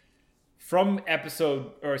man. From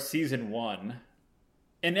season 1,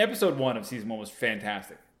 and episode 1 of season 1 was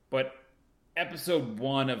fantastic, but episode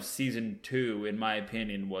 1 of season 2, in my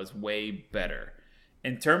opinion, was way better.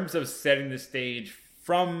 In terms of setting the stage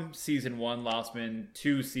from season 1, Lostman,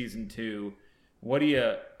 to season 2,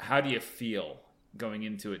 how do you feel going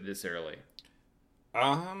into it this early?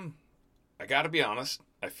 I gotta be honest.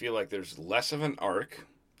 I feel like there's less of an arc.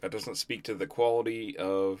 That doesn't speak to the quality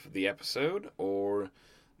of the episode or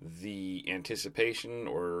the anticipation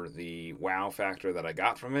or the wow factor that I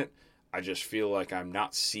got from it. I just feel like I'm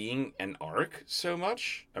not seeing an arc so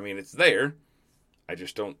much. I mean, it's there. I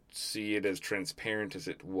just don't see it as transparent as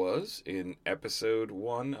it was in episode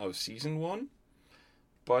 1 of season 1.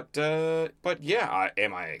 But yeah,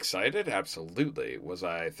 am I excited? Absolutely. Was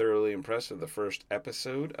I thoroughly impressed with the first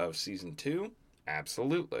episode of season 2?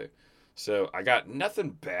 Absolutely. So I got nothing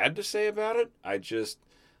bad to say about it. I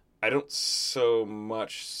don't so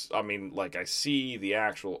much. I mean, like, I see the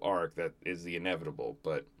actual arc that is the inevitable,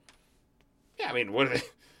 but yeah, I mean,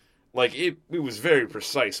 it was very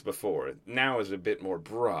precise before. Now is a bit more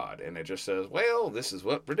broad, and it just says, well, this is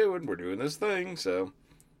what we're doing. We're doing this thing. So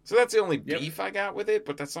that's the only beef I got with it,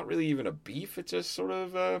 but that's not really even a beef. It's just sort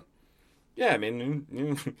of, Yeah, I mean,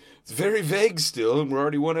 it's very vague still, and we're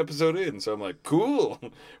already one episode in. So I'm like, cool.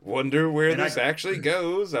 Wonder where this actually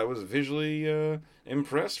goes. I was visually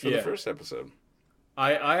impressed for the first episode.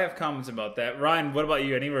 I have comments about that. Ryan, what about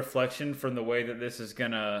you? Any reflection from the way that this is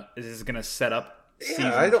gonna set up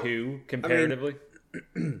season 2 comparatively?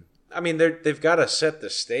 I mean, they've got to set the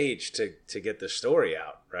stage to get the story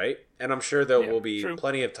out, right? And I'm sure there will be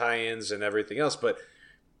plenty of tie-ins and everything else, but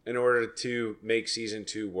in order to make season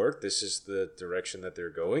 2 work, this is the direction that they're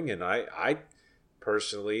going. And I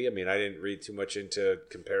personally, I mean, I didn't read too much into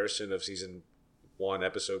comparison of season 1,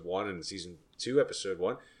 episode 1, and season 2, episode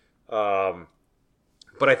 1.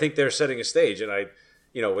 But I think they're setting a stage. And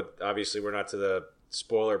obviously we're not to the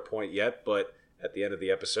spoiler point yet, but at the end of the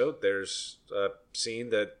episode, there's a scene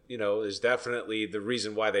that, is definitely the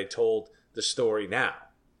reason why they told the story now.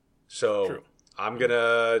 So I'm going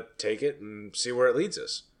to take it and see where it leads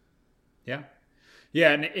us. Yeah.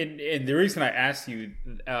 Yeah, and the reason I asked you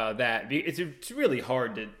that, it's really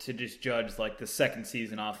hard to just judge like the second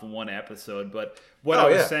season off of one episode. But what I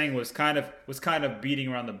was saying was kind of beating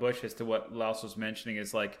around the bush as to what Laos was mentioning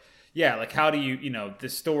is like, how do you, the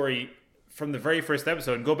story from the very first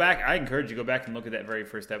episode, and go back. I encourage you to go back and look at that very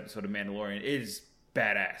first episode of Mandalorian. It is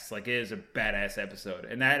badass. Like, it is a badass episode,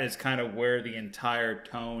 and that is kind of where the entire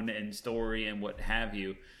tone and story and what have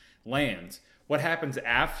you lands. What happens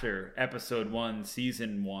after episode 1,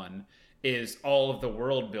 season 1, is all of the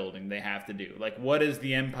world building they have to do. Like, what is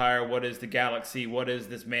the Empire? What is the galaxy? What is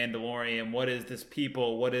this Mandalorian? What is this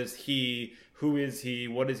people? What is he? Who is he?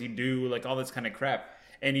 What does he do? Like, all this kind of crap.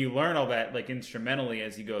 And you learn all that, like, instrumentally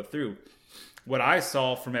as you go through. What I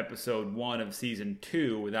saw from episode 1 of season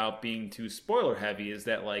 2, without being too spoiler heavy, is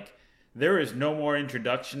that, like, there is no more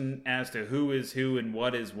introduction as to who is who and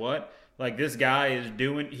what is what. Like, this guy is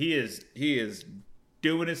doing his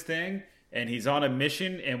thing, and he's on a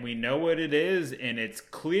mission, and we know what it is, and it's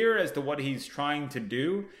clear as to what he's trying to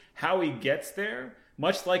do. How he gets there,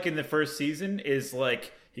 much like in the first season, is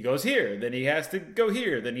like, he goes here, then he has to go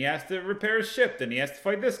here, then he has to repair his ship, then he has to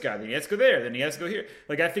fight this guy, then he has to go there, then he has to go here.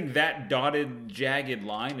 Like, I think that dotted, jagged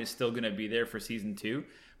line is still going to be there for season 2.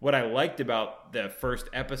 What I liked about the first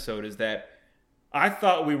episode is that I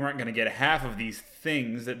thought we weren't going to get half of these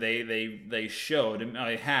things that they showed.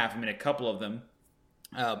 A couple of them,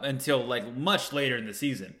 until like much later in the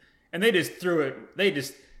season, and they just threw it. They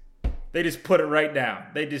just put it right down.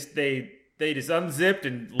 They just unzipped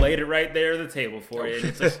and laid it right there on the table for you. And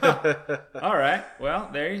it's like, all right, well,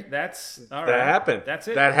 that's all right. That happened. That's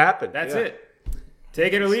it. That happened. That's it.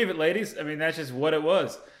 Take it or leave it, ladies. I mean, that's just what it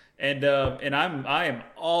was. And I am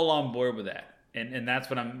all on board with that. And that's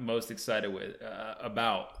what I'm most excited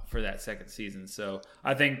about for that second season. So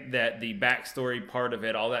I think that the backstory part of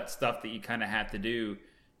it, all that stuff that you kind of have to do,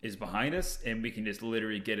 is behind us, and we can just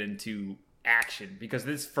literally get into action, because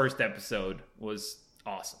this first episode was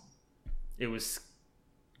awesome. It was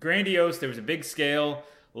grandiose. There was a big scale,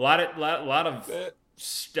 a lot of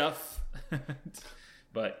stuff,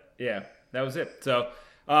 but yeah, that was it. So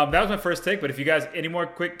that was my first take. But if you guys any more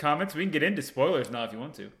quick comments, we can get into spoilers now if you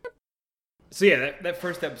want to. So yeah, that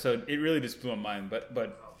first episode, it really just blew my mind.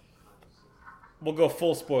 But we'll go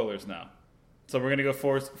full spoilers now. So we're gonna go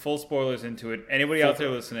full spoilers into it. Anybody out there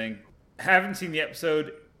listening haven't seen the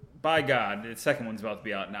episode? By God, the second one's about to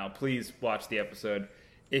be out now. Please watch the episode.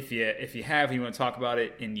 If you have, and you want to talk about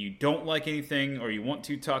it, and you don't like anything, or you want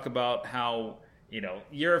to talk about how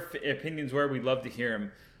your opinions were, we'd love to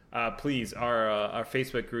hear them. Please, our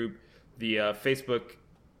Facebook group, the Facebook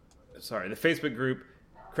group,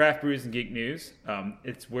 Craft Brews and Geek News.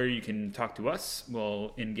 It's where you can talk to us.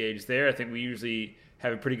 We'll engage there. I think we usually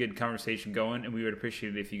have a pretty good conversation going, and we would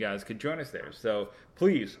appreciate it if you guys could join us there. So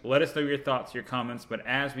please let us know your thoughts, your comments. But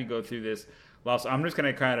as we go through this, I'm just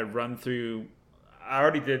going to kind of run through. I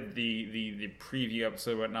already did the preview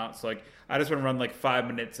episode and whatnot, so like I just want to run like 5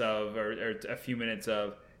 minutes of or a few minutes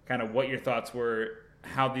of kind of what your thoughts were,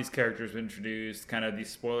 how these characters were introduced, kind of these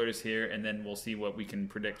spoilers here, and then we'll see what we can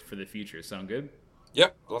predict for the future. Sound good?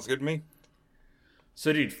 Yep, sounds good to me.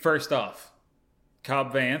 So, dude, first off,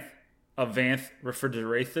 Cobb Vanth of Vanth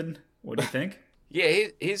Refrigeration. What do you think? Yeah,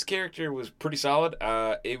 his character was pretty solid.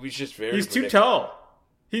 It was just very. He's too tall.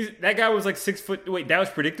 That guy was like 6 foot. Wait, that was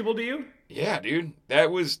predictable to you? Yeah, dude. That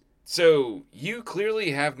was. So you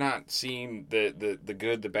clearly have not seen the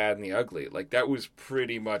good, the bad, and the ugly. Like, that was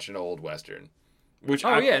pretty much an old Western. Which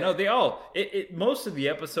they all. Most of the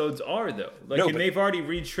episodes are, though. They've already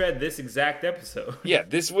retread this exact episode. Yeah,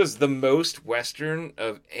 this was the most Western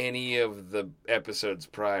of any of the episodes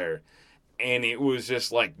prior. And it was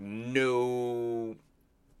just like, no.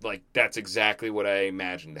 Like, that's exactly what I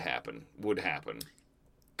imagined would happen.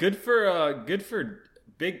 good for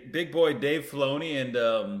big boy Dave Filoni and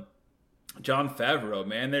Jon Favreau,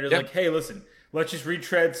 man. They're like, hey, listen, let's just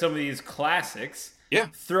retread some of these classics. Yeah.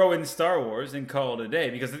 Throw in Star Wars and call it a day.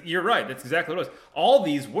 Because you're right, that's exactly what it was. All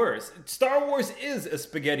these were. Star Wars is a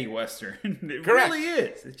spaghetti western. It Correct. really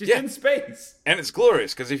is. It's just in space. And it's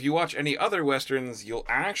glorious, because if you watch any other westerns, you'll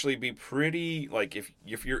actually be pretty, like, if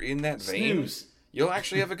you're in that vein, Snooze. you'll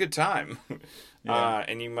actually have a good time.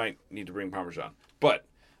 And you might need to bring Parmesan. But,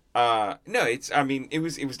 no, it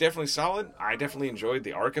was definitely solid. I definitely enjoyed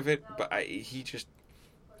the arc of it, but I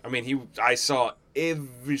saw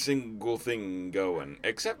every single thing going,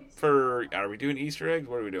 except for, are we doing Easter eggs?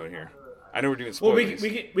 What are we doing here? I know we're doing spoilers.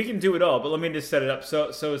 Well, we can do it all, but let me just set it up. So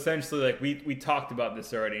essentially, like, we talked about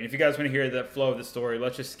this already. And if you guys want to hear the flow of the story,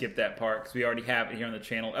 let's just skip that part, because we already have it here on the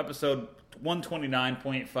channel. Episode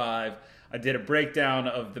 129.5. I did a breakdown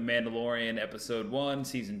of The Mandalorian Episode 1,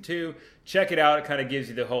 Season 2. Check it out. It kind of gives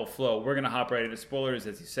you the whole flow. We're going to hop right into spoilers,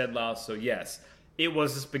 as you said, Laos. So, yes, it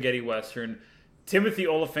was a spaghetti western. Timothy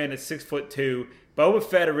Olyphant is 6'2". Boba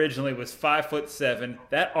Fett originally was 5'7".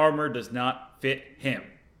 That armor does not fit him.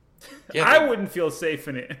 Yeah, I wouldn't feel safe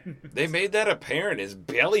in it. They made that apparent. His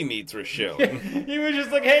belly meats were shown. He was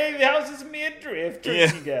just like, hey, how's this midriff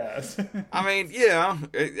treating you guys? I mean, yeah.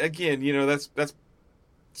 Again, that's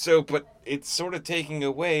so, but it's sort of taking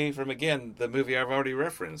away from, again, the movie I've already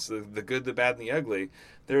referenced, the good, the bad, and the ugly.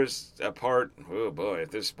 There's a part, oh boy,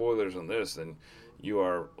 if there's spoilers on this, then you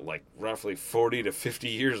are like roughly 40 to 50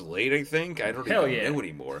 years late, I think. I don't even know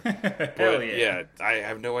anymore. But yeah, I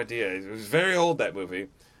have no idea. It was very old, that movie.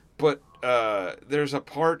 But there's a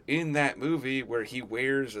part in that movie where he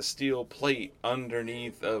wears a steel plate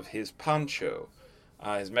underneath of his poncho,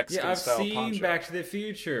 his Mexican-style poncho. I've seen Back to the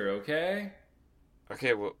Future, okay?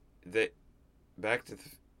 Okay, well, the Back to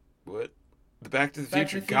the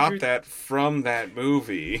Future got that from that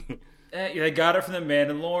movie. They got it from The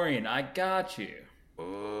Mandalorian. I got you.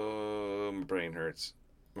 Oh, my brain hurts.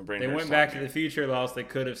 They went Back to the Future, Laos. They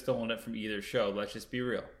could have stolen it from either show. Let's just be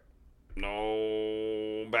real.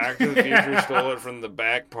 No, Back to the Future stole it from the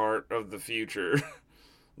back part of the future.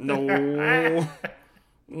 No.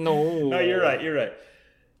 No, you're right.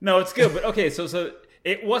 No, it's good, but okay, so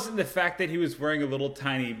it wasn't the fact that he was wearing a little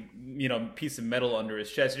tiny, piece of metal under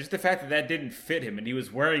his chest. It's just the fact that didn't fit him, and he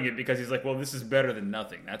was wearing it because he's like, well, this is better than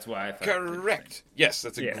nothing. That's why I thought. Correct. Yes,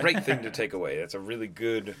 that's a great thing to take away. That's a really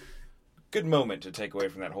good moment to take away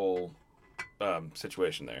from that whole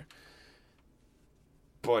situation there.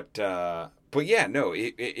 But yeah, no,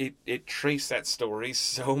 it traced that story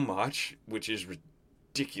so much, which is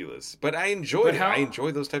ridiculous. But I enjoyed it. I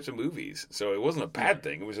enjoy those types of movies, so it wasn't a bad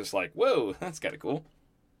thing. It was just like, whoa, that's kind of cool.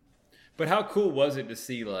 But how cool was it to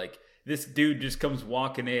see, like, this dude just comes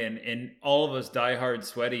walking in, and all of us diehard,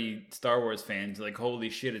 sweaty Star Wars fans like, holy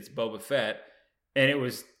shit, it's Boba Fett, and it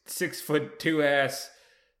was 6'2" ass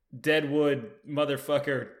Deadwood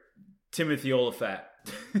motherfucker Timothy Olyphant.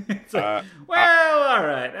 It's like, all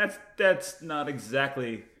right, that's not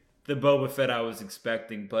exactly the Boba Fett I was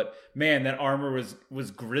expecting, but man, that armor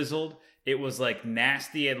was grizzled. It was like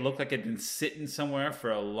nasty. It looked like it'd been sitting somewhere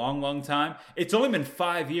for a long, long time. It's only been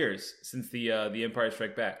 5 years since the Empire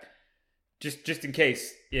Strikes Back. Just in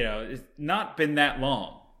case, it's not been that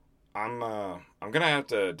long. I'm gonna have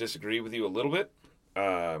to disagree with you a little bit,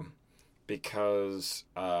 because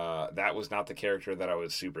that was not the character that I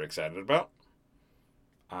was super excited about.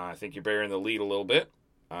 I think you're bearing the lead a little bit.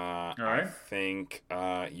 All right. I think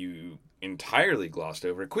you entirely glossed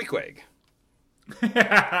over Queequeg.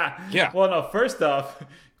 Yeah. Well, no, first off,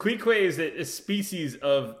 Queequeg is a species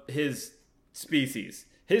of his species.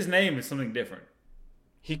 His name is something different.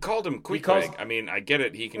 He called him Queequeg. I mean, I get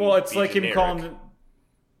it. He can. Well, it's like generic. him calling him.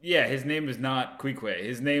 Yeah, his name is not Queequeg.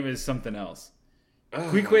 His name is something else.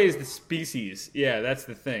 Queequeg is the species. Yeah, that's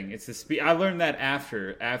the thing. It's the I learned that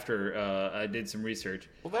after I did some research.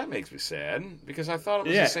 Well, that makes me sad because I thought it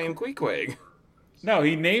was the same Queequeg. No,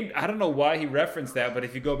 he named. I don't know why he referenced that, but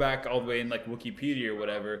if you go back all the way in like Wikipedia or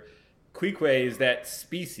whatever, Queequeg is that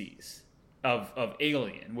species of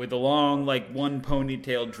alien with the long like one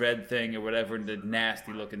ponytail dread thing or whatever, and the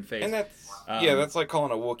nasty looking face. And that's like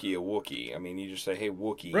calling a Wookiee. I mean, you just say, "Hey,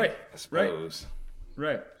 Wookiee," right? I suppose.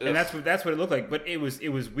 Right. Ugh. And that's what it looked like. But it was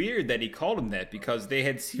weird that he called him that because they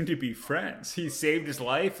had seemed to be friends. He saved his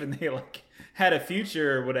life and they like had a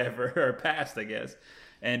future or whatever, or past, I guess.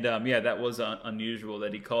 And that was unusual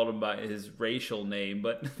that he called him by his racial name,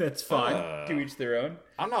 but that's fine. To each their own.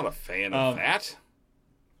 I'm not a fan of that.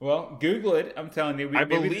 Well, Google it. I'm telling you. I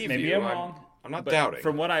believe maybe you. I'm wrong. I'm not doubting.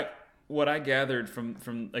 From what what I gathered from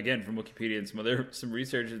Wikipedia and some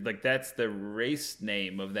research is like that's the race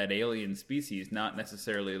name of that alien species, not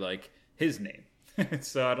necessarily like his name.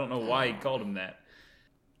 So I don't know why he called him that.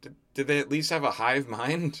 Did they at least have a hive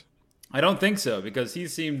mind? I don't think so, because he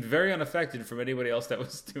seemed very unaffected from anybody else that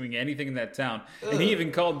was doing anything in that town. And he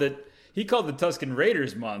even called the Tusken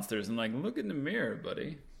Raiders monsters. And like, look in the mirror,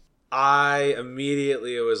 buddy. I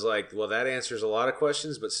immediately was like, well, that answers a lot of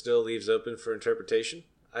questions, but still leaves open for interpretation,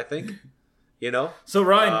 I think. You know? So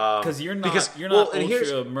Ryan, you're not and ultra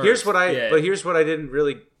here's what immersed. but here's what I didn't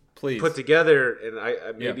really Please. put together, and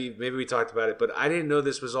I maybe we talked about it, but I didn't know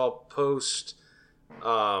this was all post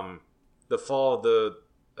the fall of the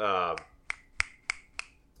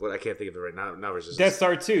what I can't think of it right now. Now Resistance. Death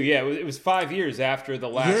Star 2, yeah, it was 5 years after the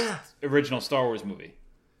last original Star Wars movie.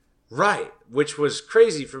 Right, which was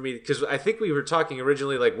crazy for me because I think we were talking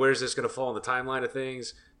originally like, where's this going to fall in the timeline of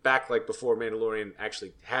things back like before Mandalorian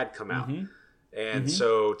actually had come out. And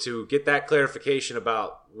so to get that clarification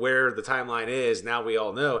about where the timeline is, now we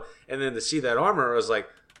all know. And then to see that armor, I was like,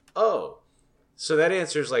 oh, so that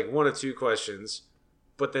answers like one of two questions,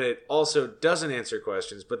 but then it also doesn't answer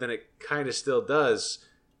questions, but then it kind of still does.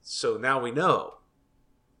 So now we know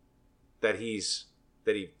that he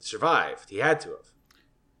survived. He had to have.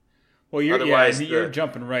 Well, you're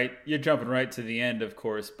jumping right to the end, of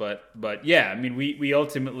course, but yeah, I mean, we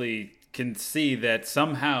ultimately can see that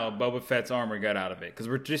somehow Boba Fett's armor got out of it, because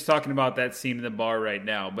we're just talking about that scene in the bar right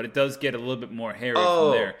now, but it does get a little bit more hairy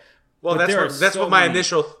from there. Well, that's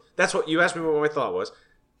what you asked me what my thought was.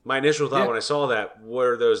 My initial thought when I saw that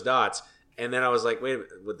were those dots, and then I was like, wait a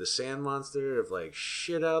minute, would the sand monster have like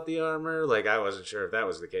shit out the armor? Like, I wasn't sure if that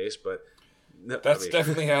was the case, but no, that's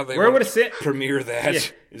definitely how they premiere that. Yeah.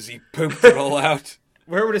 Is he pooped it all out?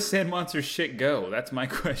 Where would a sand monster's shit go? That's my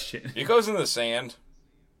question. It goes in the sand.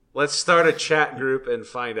 Let's start a chat group and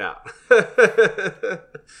find out.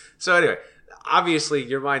 So anyway, obviously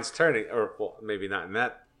your mind's turning, or well, maybe not in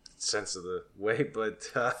that sense of the way,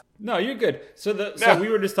 but no, you're good. So we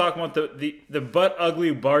were just talking about the butt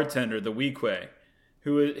ugly bartender, the Weequay,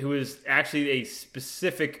 who is actually a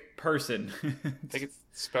specific person. I think it's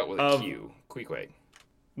spelled with a Q. Weequay.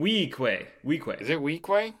 Weequay. Is it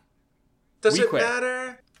Weequay? Does it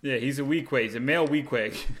matter? Yeah, he's a Weequay. He's a male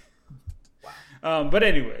Weequay. Wow. But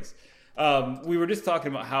anyways, we were just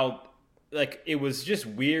talking about how like it was just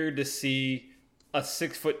weird to see a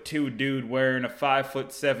 6'2" dude wearing a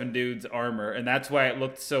 5'7" dude's armor, and that's why it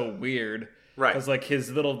looked so weird. Right. Because like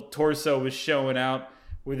his little torso was showing out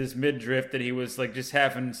with his midriff, that he was like just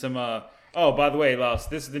having some. Oh, by the way, Laos,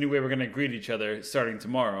 this is the new way we're gonna greet each other starting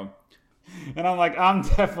tomorrow. And I'm like, I'm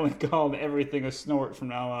definitely calling everything a snort from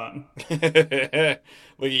now on. Like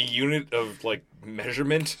a unit of like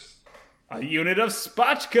measurement. A unit of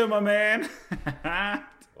spotchka, my man.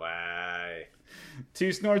 Why?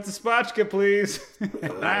 2 snorts of spotchka, please.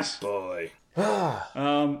 Nice boy.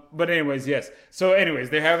 But anyways, yes. So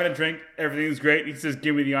anyways, they're having a drink. Everything's great. He says,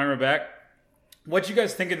 give me the armor back. What you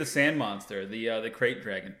guys think of the sand monster, the crate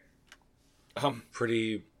dragon?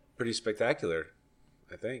 Pretty spectacular,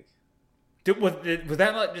 I think. Was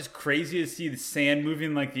that not just crazy to see the sand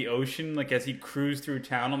moving like the ocean, like as he cruised through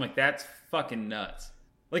town? I'm like, that's fucking nuts.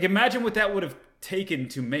 Like, imagine what that would have taken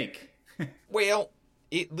to make. Well,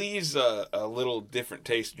 it leaves a little different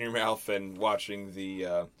taste in your mouth than watching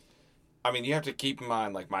the... I mean, you have to keep in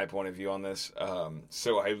mind, like, my point of view on this.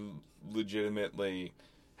 So I legitimately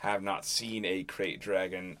have not seen a crate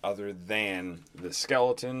dragon other than the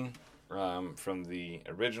skeleton from the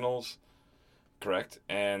originals. Correct.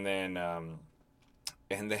 And then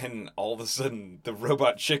all of a sudden, the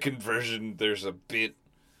Robot Chicken version, there's a bit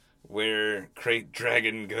where Crate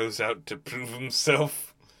Dragon goes out to prove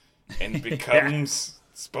himself and becomes,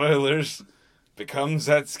 spoilers, becomes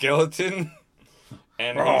that skeleton.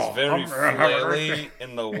 And he's very flaily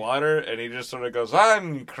in the water, and he just sort of goes,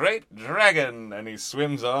 I'm Crate Dragon, and he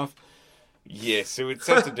swims off. Yeah, so it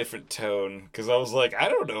sets a different tone, because I was like, I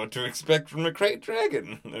don't know what to expect from a Crate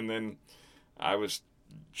Dragon. And then I was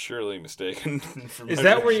surely mistaken. Is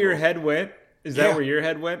that where your head went? Is that where your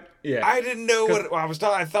head went? Yeah. I didn't know what I was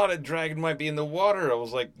talking. I thought a dragon might be in the water. I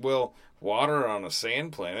was like, well, water on a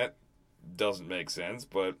sand planet doesn't make sense,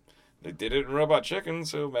 but they did it in Robot Chicken,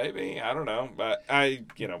 so maybe, I don't know. But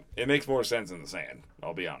it makes more sense in the sand,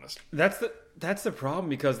 I'll be honest. That's the problem,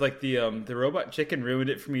 because like the Robot Chicken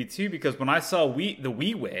ruined it for me too, because when I saw the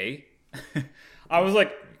Weequay, I was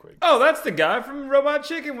like, oh, that's the guy from Robot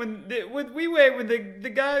Chicken with Weequay, when the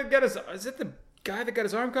guy got his... Is it the guy that got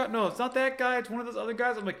his arm cut? No, it's not that guy. It's one of those other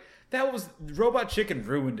guys. I'm like, that was... Robot Chicken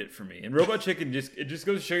ruined it for me. And Robot Chicken it just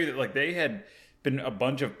goes to show you that like they had been a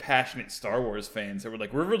bunch of passionate Star Wars fans that were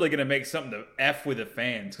like, we're really going to make something to F with the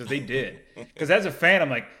fans, because they did. Because as a fan, I'm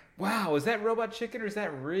like, wow, is that Robot Chicken or is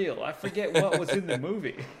that real? I forget what was in the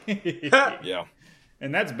movie. Yeah.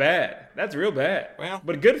 And that's bad. That's real bad. Well.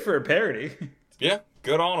 But good for a parody. Yeah,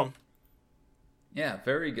 good on them. Yeah,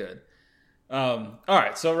 very good. All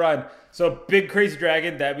right, so Ryan, so big crazy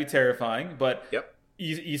dragon, that'd be terrifying. But Yep.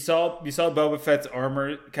 you saw Boba Fett's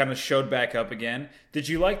armor kind of showed back up again. Did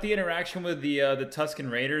you like the interaction with the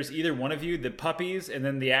Tusken Raiders? Either one of you, the puppies and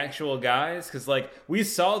then the actual guys, because like we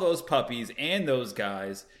saw those puppies and those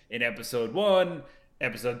guys in Episode 1.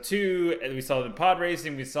 Episode 2, we saw them in pod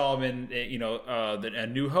racing. We saw them in, A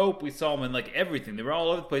New Hope. We saw them in like everything. They were all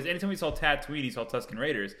over the place. Anytime we saw Tatooine, you saw Tusken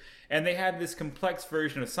Raiders, and they had this complex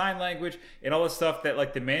version of sign language and all the stuff that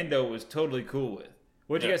like the Mando was totally cool with.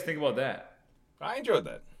 What did you guys think about that? I enjoyed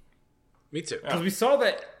that. Me too. Because we saw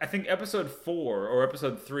that I think Episode 4 or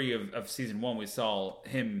Episode 3 of Season 1, we saw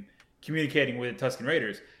him communicating with the Tusken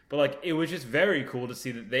Raiders, but like it was just very cool to see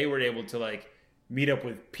that they were able to like meet up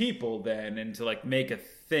with people then and to like make a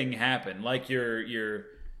thing happen, like your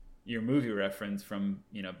movie reference from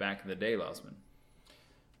back in the day, Losman.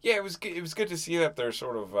 Yeah, it was good to see that their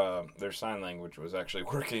sort of their sign language was actually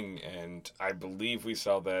working, and I believe we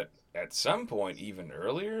saw that at some point even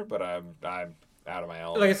earlier. But I'm out of my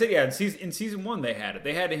element. Like I said, yeah, in season 1 they had it.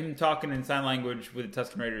 They had him talking in sign language with the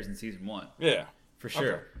Tusken Raiders in season 1. Yeah, for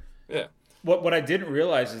sure. Okay. Yeah. What I didn't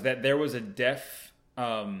realize is that there was a deaf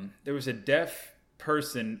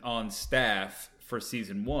person on staff for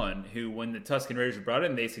season 1 who, when the Tusken Raiders were brought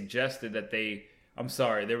in, they suggested that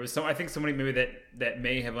there was I think somebody maybe that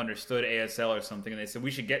may have understood ASL or something, and they said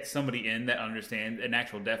we should get somebody in that understands, an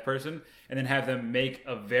actual deaf person, and then have them make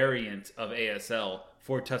a variant of ASL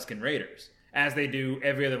for Tusken Raiders, as they do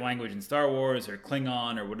every other language in Star Wars or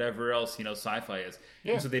Klingon or whatever else sci-fi is.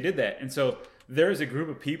 Yeah. And so they did that, and so there's a group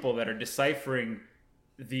of people that are deciphering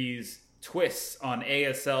these twists on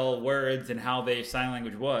ASL words and how their sign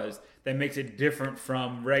language was that makes it different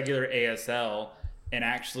from regular ASL and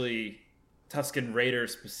actually Tusken Raider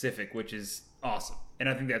specific, which is awesome. And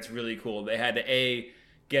I think that's really cool. They had to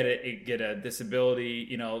get a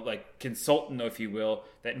disability, like consultant, if you will,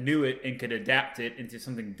 that knew it and could adapt it into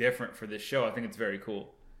something different for this show. I think it's very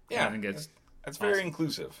cool. Yeah, I think that's awesome. Very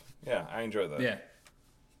inclusive. Yeah, I enjoy that. Yeah,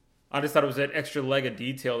 I just thought it was that extra leg of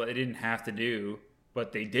detail that they didn't have to do,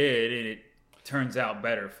 but they did, and it turns out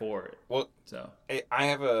better for it. Well, so I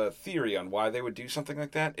have a theory on why they would do something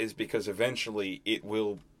like that, is because eventually it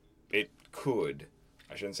could,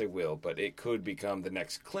 I shouldn't say will, but it could become the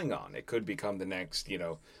next Klingon. It could become the next,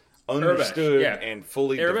 understood and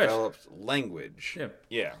fully developed language. Yeah.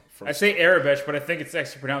 Yeah. I say Arabesh, but I think it's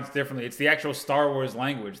actually pronounced differently. It's the actual Star Wars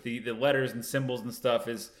language. The letters and symbols and stuff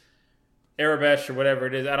is Arabesh or whatever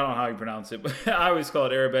it is. I don't know how you pronounce it, but I always call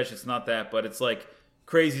it Arabesh. It's not that, but it's like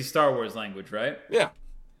crazy Star Wars language, right? Yeah.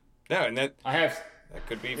 Yeah, and that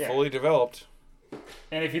could be fully developed.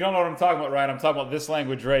 And if you don't know what I'm talking about, Ryan, I'm talking about this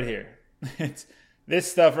language right here. It's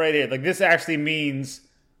this stuff right here. Like, this actually means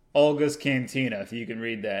Olga's Cantina, if you can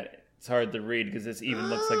read that. It's hard to read because this even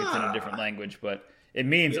looks like it's in a different language, but it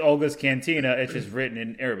means Olga's Cantina. It's just written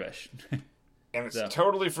in Arabish. And it's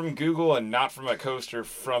totally from Google and not from a coaster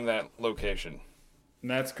from that location.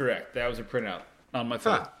 That's correct. That was a printout on my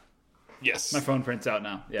phone. Yes. My phone prints out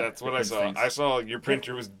now. Yeah, that's what I saw. Things. I saw your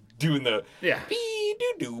printer was doing the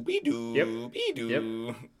be-doo-doo, be-doo,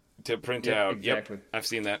 be-doo to print out. Exactly. Yep, I've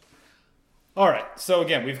seen that. All right. So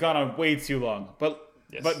again, we've gone on way too long, but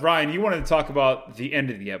Ryan, you wanted to talk about the end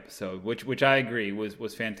of the episode, which I agree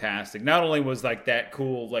was fantastic. Not only was like that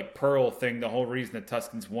cool like pearl thing, the whole reason the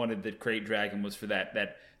Tuskens wanted the Krayt Dragon was for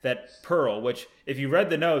that pearl. Which, if you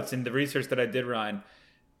read the notes and the research that I did, Ryan,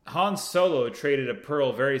 Han Solo traded a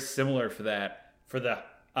pearl very similar for that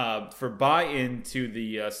for buy-in to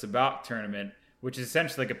the Sabacc tournament, which is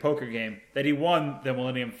essentially like a poker game that he won the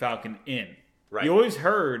Millennium Falcon in. Right. You always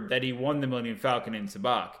heard that he won the Millennium Falcon in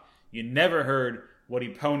Sabacc. You never heard what he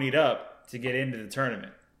ponied up to get into the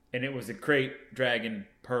tournament, and it was a Krayt Dragon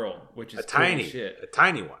pearl, which is a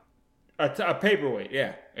tiny one, a paperweight.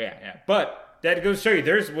 Yeah. But that goes to show you,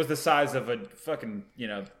 theirs was the size of a fucking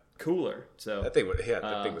cooler. So that thing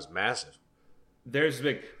was massive. Theirs is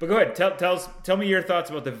big. But go ahead, tell me your thoughts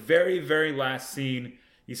about the very, very last scene.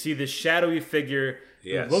 You see this shadowy figure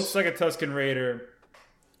who looks like a Tusken Raider.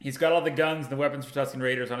 He's got all the guns and the weapons for Tusken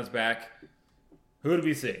Raiders on his back. Who did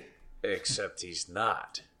we see? Except he's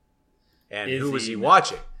not. And who was he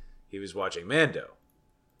watching? He was watching Mando.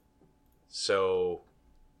 So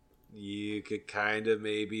you could kind of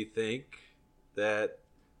maybe think that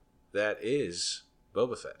is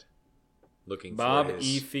Boba Fett. looking Bob for his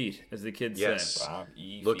E. Feet, as the kids Yes. say. Bob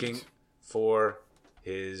E. looking Feet. for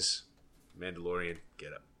his Mandalorian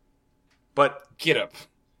getup. But Get up.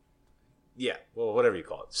 yeah, well, whatever you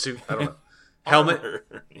call it, suit. I don't know. Helmet,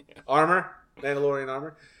 Yeah. armor, Mandalorian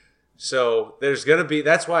armor. So there's gonna be.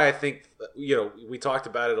 That's why I think we talked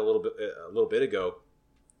about it a little bit ago.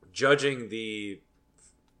 Judging the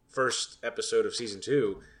first episode of season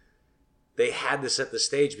 2, they had to set the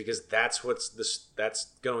stage because that's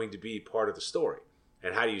going to be part of the story.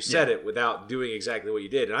 And how do you set it without doing exactly what you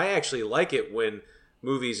did? And I actually like it when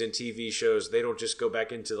movies and TV shows, they don't just go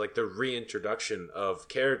back into like the reintroduction of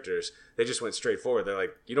characters. They just went straight forward. They're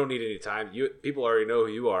like, you don't need any time. People already know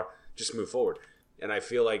who you are. Just move forward. And I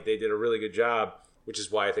feel like they did a really good job, which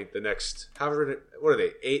is why I think the next, what are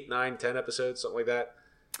they, 8, 9, 10 episodes, something like that?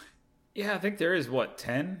 Yeah, I think there is,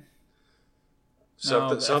 10?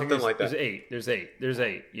 Something like that. There's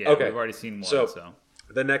eight. Yeah, Okay. we've already seen one. So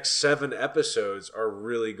the next 7 episodes are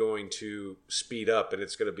really going to speed up, and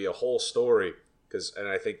it's going to be a whole story. And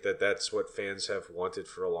I think that's what fans have wanted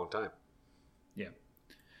for a long time.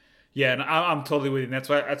 Yeah, and I'm totally with you. And that's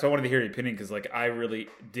why I wanted to hear your opinion, because like I really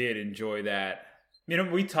did enjoy that.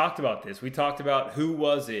 We talked about this. We talked about who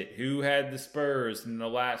was it, who had the spurs in the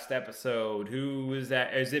last episode, who was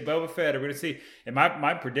that? Is it Boba Fett? Are we going to see? And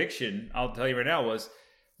my prediction, I'll tell you right now, was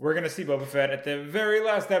we're going to see Boba Fett at the very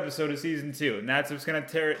last episode of season 2, and that's what's going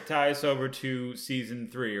to tie us over to season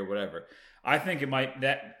 3 or whatever. I think it might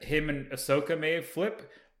that him and Ahsoka may flip.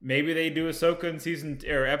 Maybe they do Ahsoka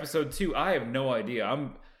in episode 2. I have no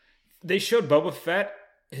idea. They showed Boba Fett,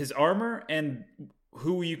 his armor, and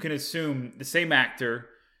who you can assume the same actor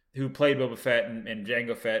who played Boba Fett and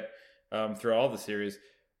Jango Fett through all the series.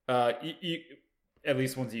 At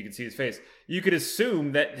least once you can see his face, you could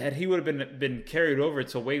assume that he would have been carried over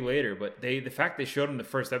till way later. But the fact they showed him the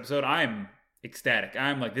first episode, I'm ecstatic.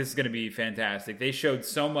 I'm like, this is going to be fantastic. They showed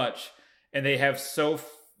so much, and they have so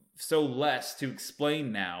less to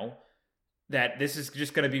explain now that this is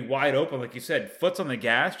just going to be wide open. Like you said, foot's on the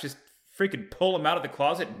gas, just freaking pull him out of the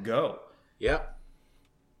closet and go. Yeah.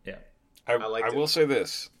 Yeah. I will say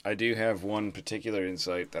this. I do have one particular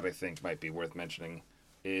insight that I think might be worth mentioning.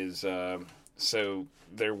 Is so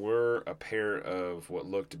there were a pair of what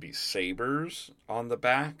looked to be sabers on the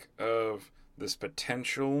back of this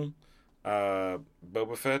potential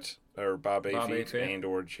Boba Fett or Bob A. Fett and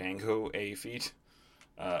or Jango A. Fett.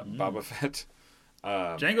 Boba Fett.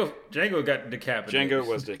 Jango got decapitated. Jango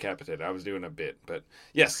was decapitated. I was doing a bit, but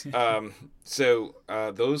yes. So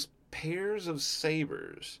those pairs of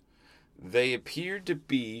sabers, they appeared to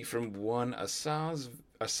be from one Asajj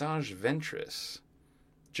Ventress,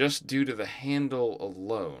 just due to the handle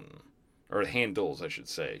alone, or handles, I should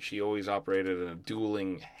say. She always operated in a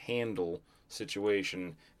dueling handle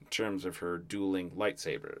situation in terms of her dueling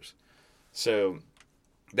lightsabers. So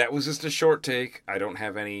that was just a short take. I don't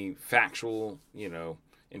have any factual,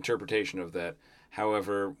 interpretation of that.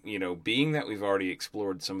 However, being that we've already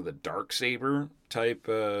explored some of the Darksaber type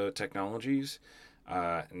technologies,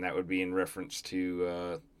 and that would be in reference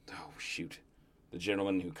to, the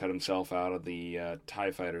gentleman who cut himself out of the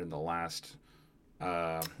TIE fighter in the last...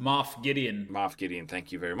 Moff Gideon. Moff Gideon,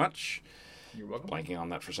 thank you very much. You're welcome. Blanking on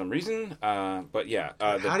that for some reason. But yeah,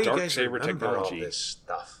 the How do you guys Darksaber remember technology... all this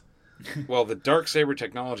stuff? Well, the Darksaber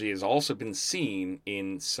technology has also been seen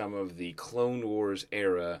in some of the Clone Wars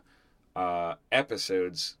era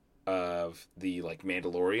episodes of the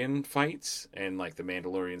Mandalorian fights and the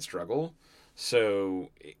Mandalorian struggle. So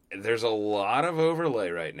there's a lot of overlay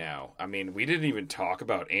right now. I mean, we didn't even talk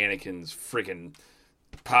about Anakin's freaking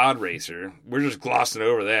pod racer. We're just glossing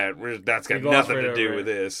over that. That's got nothing to do with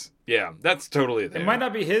this. Yeah, that's totally there. It might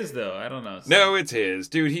not be his, though. I don't know. No, it's his.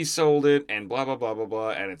 Dude, he sold it, and blah, blah, blah, blah,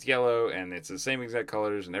 blah, and it's yellow, and it's the same exact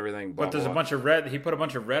colors and everything, blah, But there's blah, a bunch of red. He put a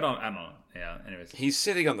bunch of red on. I don't know. Yeah, anyways. He's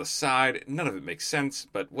sitting on the side. None of it makes sense,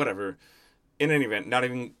 but whatever. In any event, not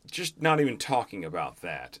even talking about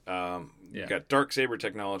that. We've got Darksaber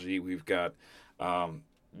technology. We've got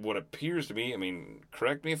what appears to be,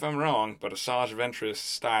 correct me if I'm wrong, but Asajj Ventress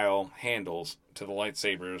style handles to the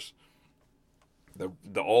lightsabers.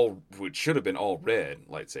 Which should have been all red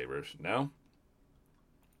lightsabers. No,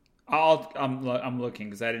 I'm looking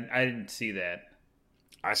because I didn't see that.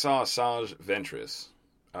 I saw Asajj Ventress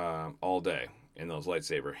all day in those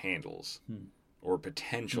lightsaber handles, or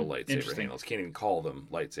potential lightsaber handles. Can't even call them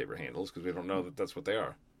lightsaber handles because we don't know that that's what they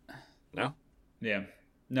are. No. Yeah.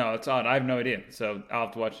 No, it's odd. I have no idea, so I'll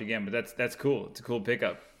have to watch it again. But that's cool. It's a cool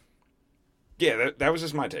pickup. Yeah, that was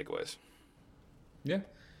just my takeaways. Yeah.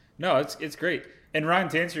 No, it's great. And Ryan,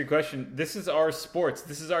 to answer your question, this is our sports.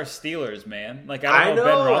 This is our Steelers, man. I don't know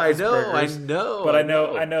Ben Roethlisberger's, I know. But I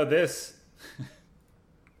know this.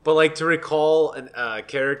 But like to recall a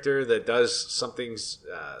character that does something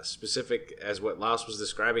specific as what Laos was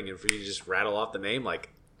describing, and for you to just rattle off the name, like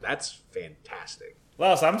that's fantastic.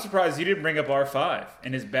 Laos, I'm surprised you didn't bring up R5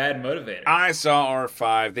 and his bad motivator. I saw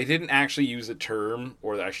R5. They didn't actually use the term,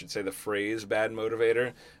 or I should say the phrase, bad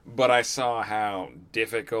motivator, but I saw how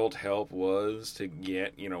difficult help was to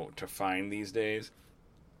get, to find these days.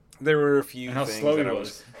 There were a few how things slow that he I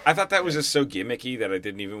was. I thought that was just so gimmicky that I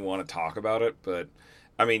didn't even want to talk about it, but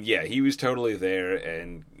I mean, yeah, he was totally there,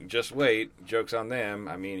 and just wait, joke's on them.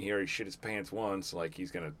 I mean, he already shit his pants once, like he's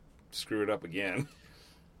going to screw it up again.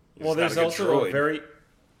 Well, there's also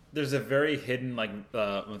there's a very hidden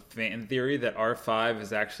fan theory that R5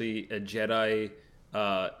 is actually a Jedi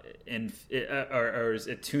or is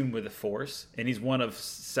attuned with the Force, and he's one of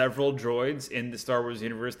several droids in the Star Wars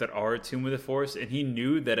universe that are attuned with the Force, and he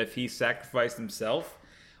knew that if he sacrificed himself,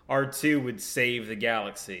 R2 would save the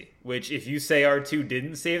galaxy. Which, if you say R2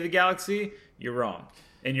 didn't save the galaxy, you're wrong,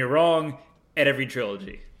 and you're wrong at every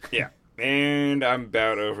trilogy. Yeah. And I'm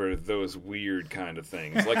about over those weird kind of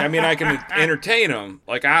things. Like, I mean, I can entertain them.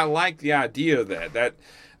 Like, I like the idea of that. That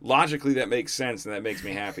logically, that makes sense, and that makes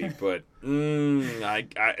me happy. But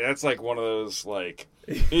that's like one of those, like,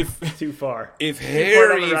 if Too far. If Too far down the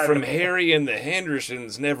Harry rabbit from hole. Harry and the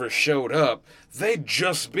Hendersons never showed up, they'd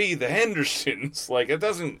just be the Hendersons. Like, it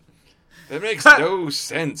doesn't. That makes no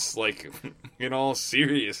sense. Like, in all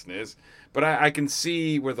seriousness. But I can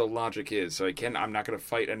see where the logic is, so I'm not going to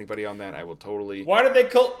fight anybody on that. I will totally. Why did they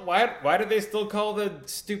call? Why did they still call the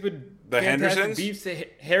stupid The Fantastic Hendersons? Beasts the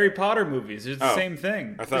Harry Potter movies? It's the same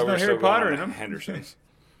thing. I thought There's we no were Harry still going Potter on in the them. Hendersons.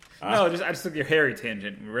 No, I just took your Harry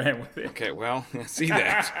tangent and ran with it. Okay, well, see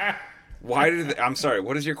that. I'm sorry,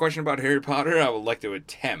 what is your question about Harry Potter? I would like to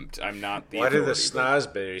attempt. I'm not the Why do the authority,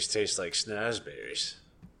 but- snozberries taste like snozberries?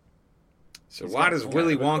 So why does got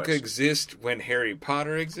Willy a good Wonka question. exist when Harry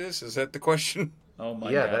Potter exists? Is that the question? Oh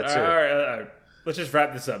my Yeah, god! that's all it. right. Let's just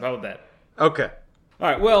wrap this up. How about that? Okay.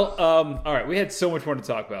 All right. Well, all right. We had so much more to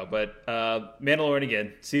talk about, but Mandalorian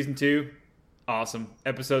again, season 2, awesome.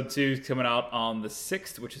 Episode 2 is coming out on the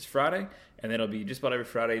 6th, which is Friday, and then it'll be just about every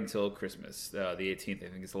Friday until Christmas. The 18th, I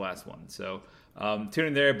think, is the last one. So tune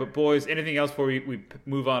in there. But boys, anything else before we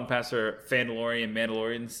move on past our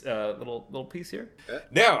Mandalorian's little piece here?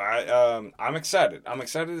 No, I'm excited. I'm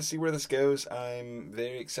excited to see where this goes. I'm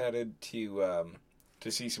very excited to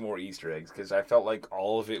see some more Easter eggs, because I felt like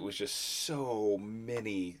all of it was just so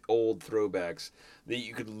many old throwbacks that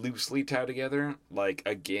you could loosely tie together. Like,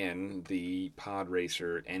 again, the Pod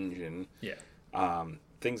Racer engine. Yeah.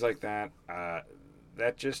 Things like that.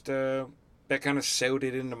 That just that kind of sewed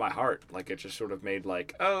it into my heart. Like, it just sort of made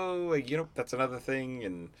like, oh, that's another thing,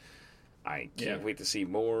 and I can't wait to see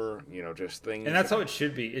more. Just things. And that's how it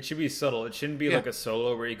should be. It should be subtle. It shouldn't be like a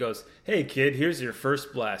Solo where he goes, "Hey kid, here's your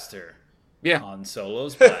first blaster." Yeah. On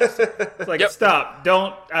Solo's blaster. It's like, Yep. stop.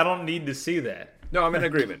 I don't need to see that. No, I'm in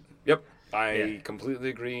agreement. Yep. I Yeah. completely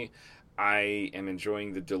agree. I am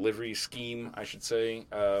enjoying the delivery scheme, I should say,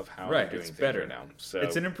 of how Right, I'm doing it's things better right now. So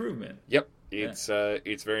It's an improvement. Yep. It's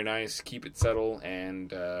very nice. Keep it subtle,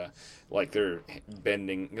 and like they're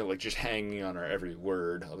bending, like just hanging on our every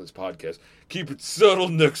word of this podcast. Keep it subtle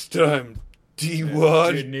next time,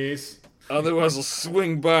 D-Wad. Goodness. Otherwise, I'll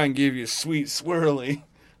swing by and give you a sweet swirly.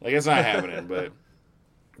 Like, it's not happening, but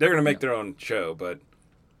they're going to make their own show. But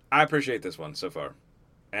I appreciate this one so far.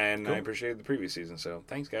 And I appreciated the previous season. So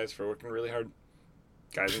thanks, guys, for working really hard.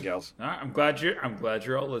 Guys and gals. All right, I'm glad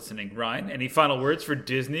you're all listening. Ryan, any final words for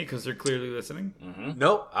Disney, because they're clearly listening?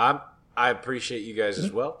 No, I appreciate you guys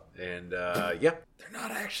as well. And yeah, They're not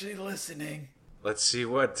actually listening. let's see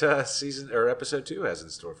what season or episode 2 has in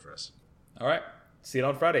store for us. All right. See you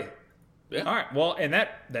on Friday. Yeah. All right. Well, and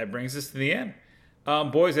that brings us to the end.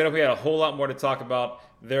 Boys, I know we had a whole lot more to talk about.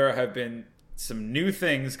 There have been some new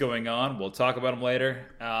things going on. We'll talk about them later.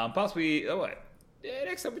 Possibly,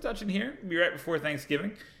 next time we touch in here, it'll be right before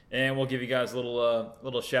Thanksgiving, and we'll give you guys a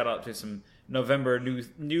little shout out to some November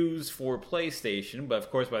news for PlayStation. But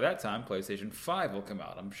of course, by that time, PlayStation 5 will come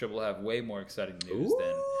out. I'm sure we'll have way more exciting news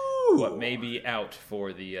than what may be out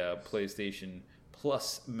for the PlayStation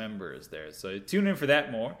Plus members there. So tune in for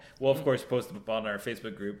that more. We'll of course post it on our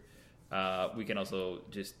Facebook group. We can also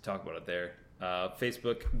just talk about it there.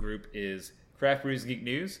 Facebook group is Craft Brews Geek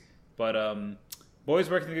News. But boys,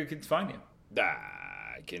 where can the good kids find you?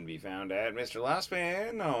 I can be found at Mr.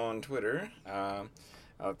 Lastman on Twitter. I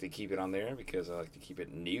like to keep it on there because I like to keep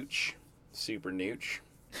it nooch. Super nooch.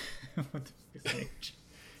 What the fuck is it?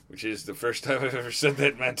 Which is the first time I've ever said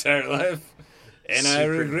that in my entire life. And I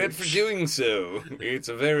Super regret nooch. for doing so. It's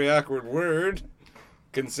a very awkward word.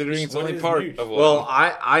 considering it's What only is part mooch? of one. Well,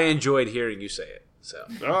 I enjoyed hearing you say it. So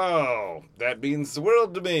Oh, that means the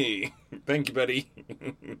world to me. Thank you, buddy.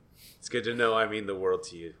 it's good to know I mean the world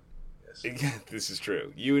to you. This is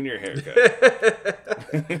true. You and your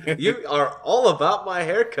haircut. You are all about my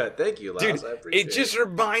haircut. Thank you, Laz. Dude, I appreciate it just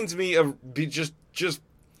reminds me of just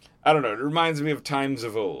I don't know, it reminds me of times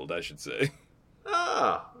of old, I should say.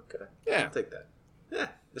 Ah, okay. Yeah. I'll take that. Yeah,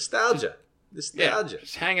 nostalgia. Yeah,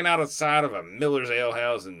 just hanging out outside of a Miller's Ale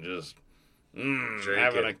House and just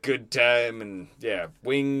having a good time, and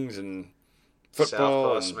wings and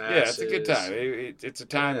football. And, it's a good time. It's a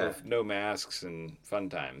time of no masks and fun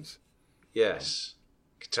times. Yes.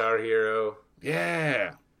 Guitar Hero.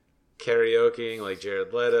 Yeah. Karaokeing like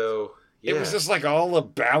Jared Leto. Yeah. It was just like all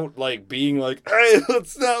about like being like, hey,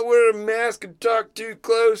 let's not wear a mask and talk too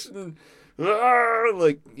close and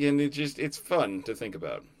and it's fun to think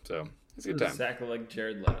about. So it's a good time. Exactly like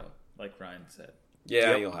Jared Leto, like Ryan said.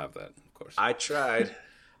 Yeah, Yep. you'll have that, of course. I tried.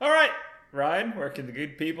 All right, Ryan, where can the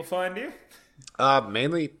good people find you?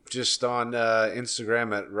 Mainly just on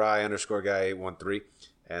Instagram at Rye_guy813.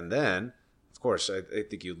 And then, of course, I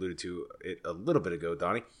think you alluded to it a little bit ago,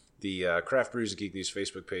 Donnie, the Craft Brews and Geek News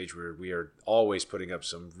Facebook page, where we are always putting up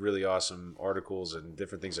some really awesome articles and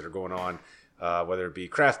different things that are going on, whether it be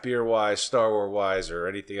craft beer-wise, Star Wars-wise, or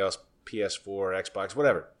anything else, PS4, Xbox,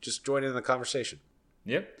 whatever. Just join in the conversation.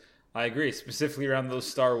 Yep, I agree. Specifically around those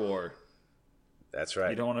Star Wars. That's right.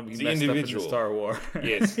 You don't want to be The messed individual. up in the Star Wars.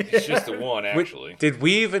 Yes, it's just the one, actually. Did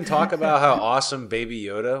we even talk about how awesome Baby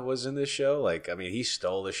Yoda was in this show? Like, I mean, he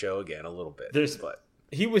stole the show again a little bit. But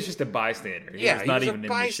he was just a bystander. He Yeah, was he not was a even in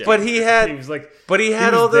the show. But he had, He was like, but he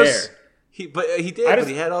had was all those. there. He did. I But just-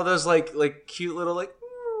 he had all those like cute little like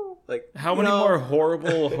how many more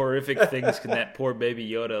horrible, horrific things can that poor Baby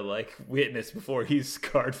Yoda like witness before he's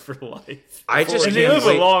scarred for life? I just And can't it was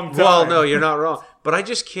wait. a long time. Well, no, you're not wrong. But I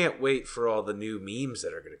just can't wait for all the new memes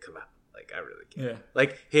that are going to come out. Like I really can't. Yeah.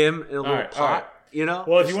 Like him in a little right, pot. all right. You know.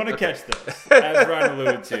 Well, if you want to catch those, as Ryan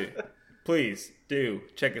alluded to, please do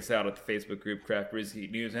check us out at the Facebook group Craft Brews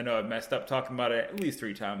Geek News. I know I've messed up talking about it at least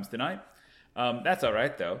 3 times tonight. That's all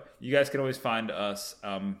right, though. You guys can always find us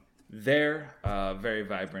there, very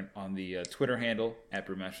vibrant on the Twitter handle at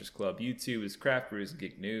Brewmasters Club. YouTube is Craft Brews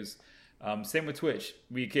Geek News. Same with Twitch.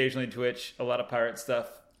 We occasionally Twitch a lot of pirate stuff.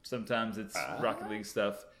 Sometimes it's Rocket League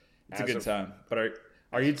stuff. It's a good time. But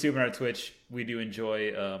our YouTube and our Twitch, we do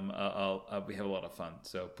enjoy. We have a lot of fun.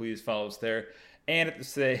 So please follow us there. And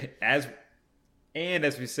as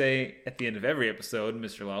we say at the end of every episode,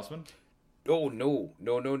 Mr. Lausman. Oh, no.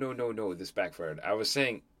 This backfired. I was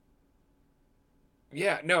saying...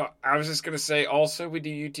 Yeah, no, I was just going to say, also we do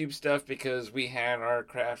YouTube stuff because we had our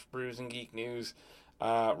Craft Brews and Geek News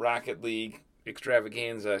Rocket League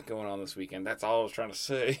extravaganza going on this weekend. That's all I was trying to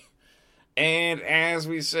say. And as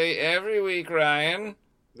we say every week, Ryan...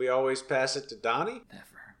 We always pass it to Donnie.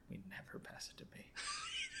 We never pass it to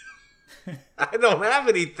me. I don't have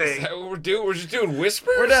anything. Is that what we're doing? We're just doing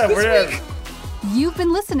whispers? We're done. You've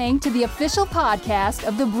been listening to the official podcast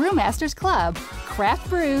of the Brewmasters Club, Craft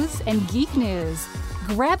Brews and Geek News.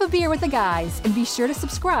 Grab a beer with the guys and be sure to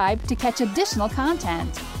subscribe to catch additional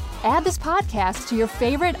content. Add this podcast to your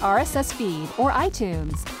favorite RSS feed or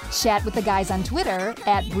iTunes. Chat with the guys on Twitter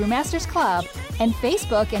at Brewmasters Club and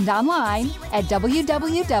Facebook and online at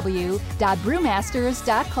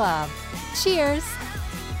www.brewmasters.club. Cheers!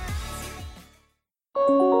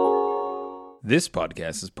 This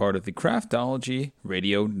podcast is part of the Craftology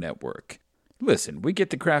Radio Network. Listen, We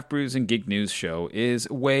Get the Craft Brews and Geek News show is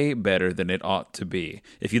way better than it ought to be.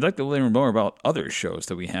 If you'd like to learn more about other shows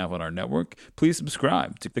that we have on our network, please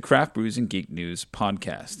subscribe to the Craft Brews and Geek News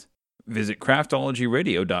podcast. Visit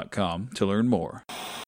craftologyradio.com to learn more.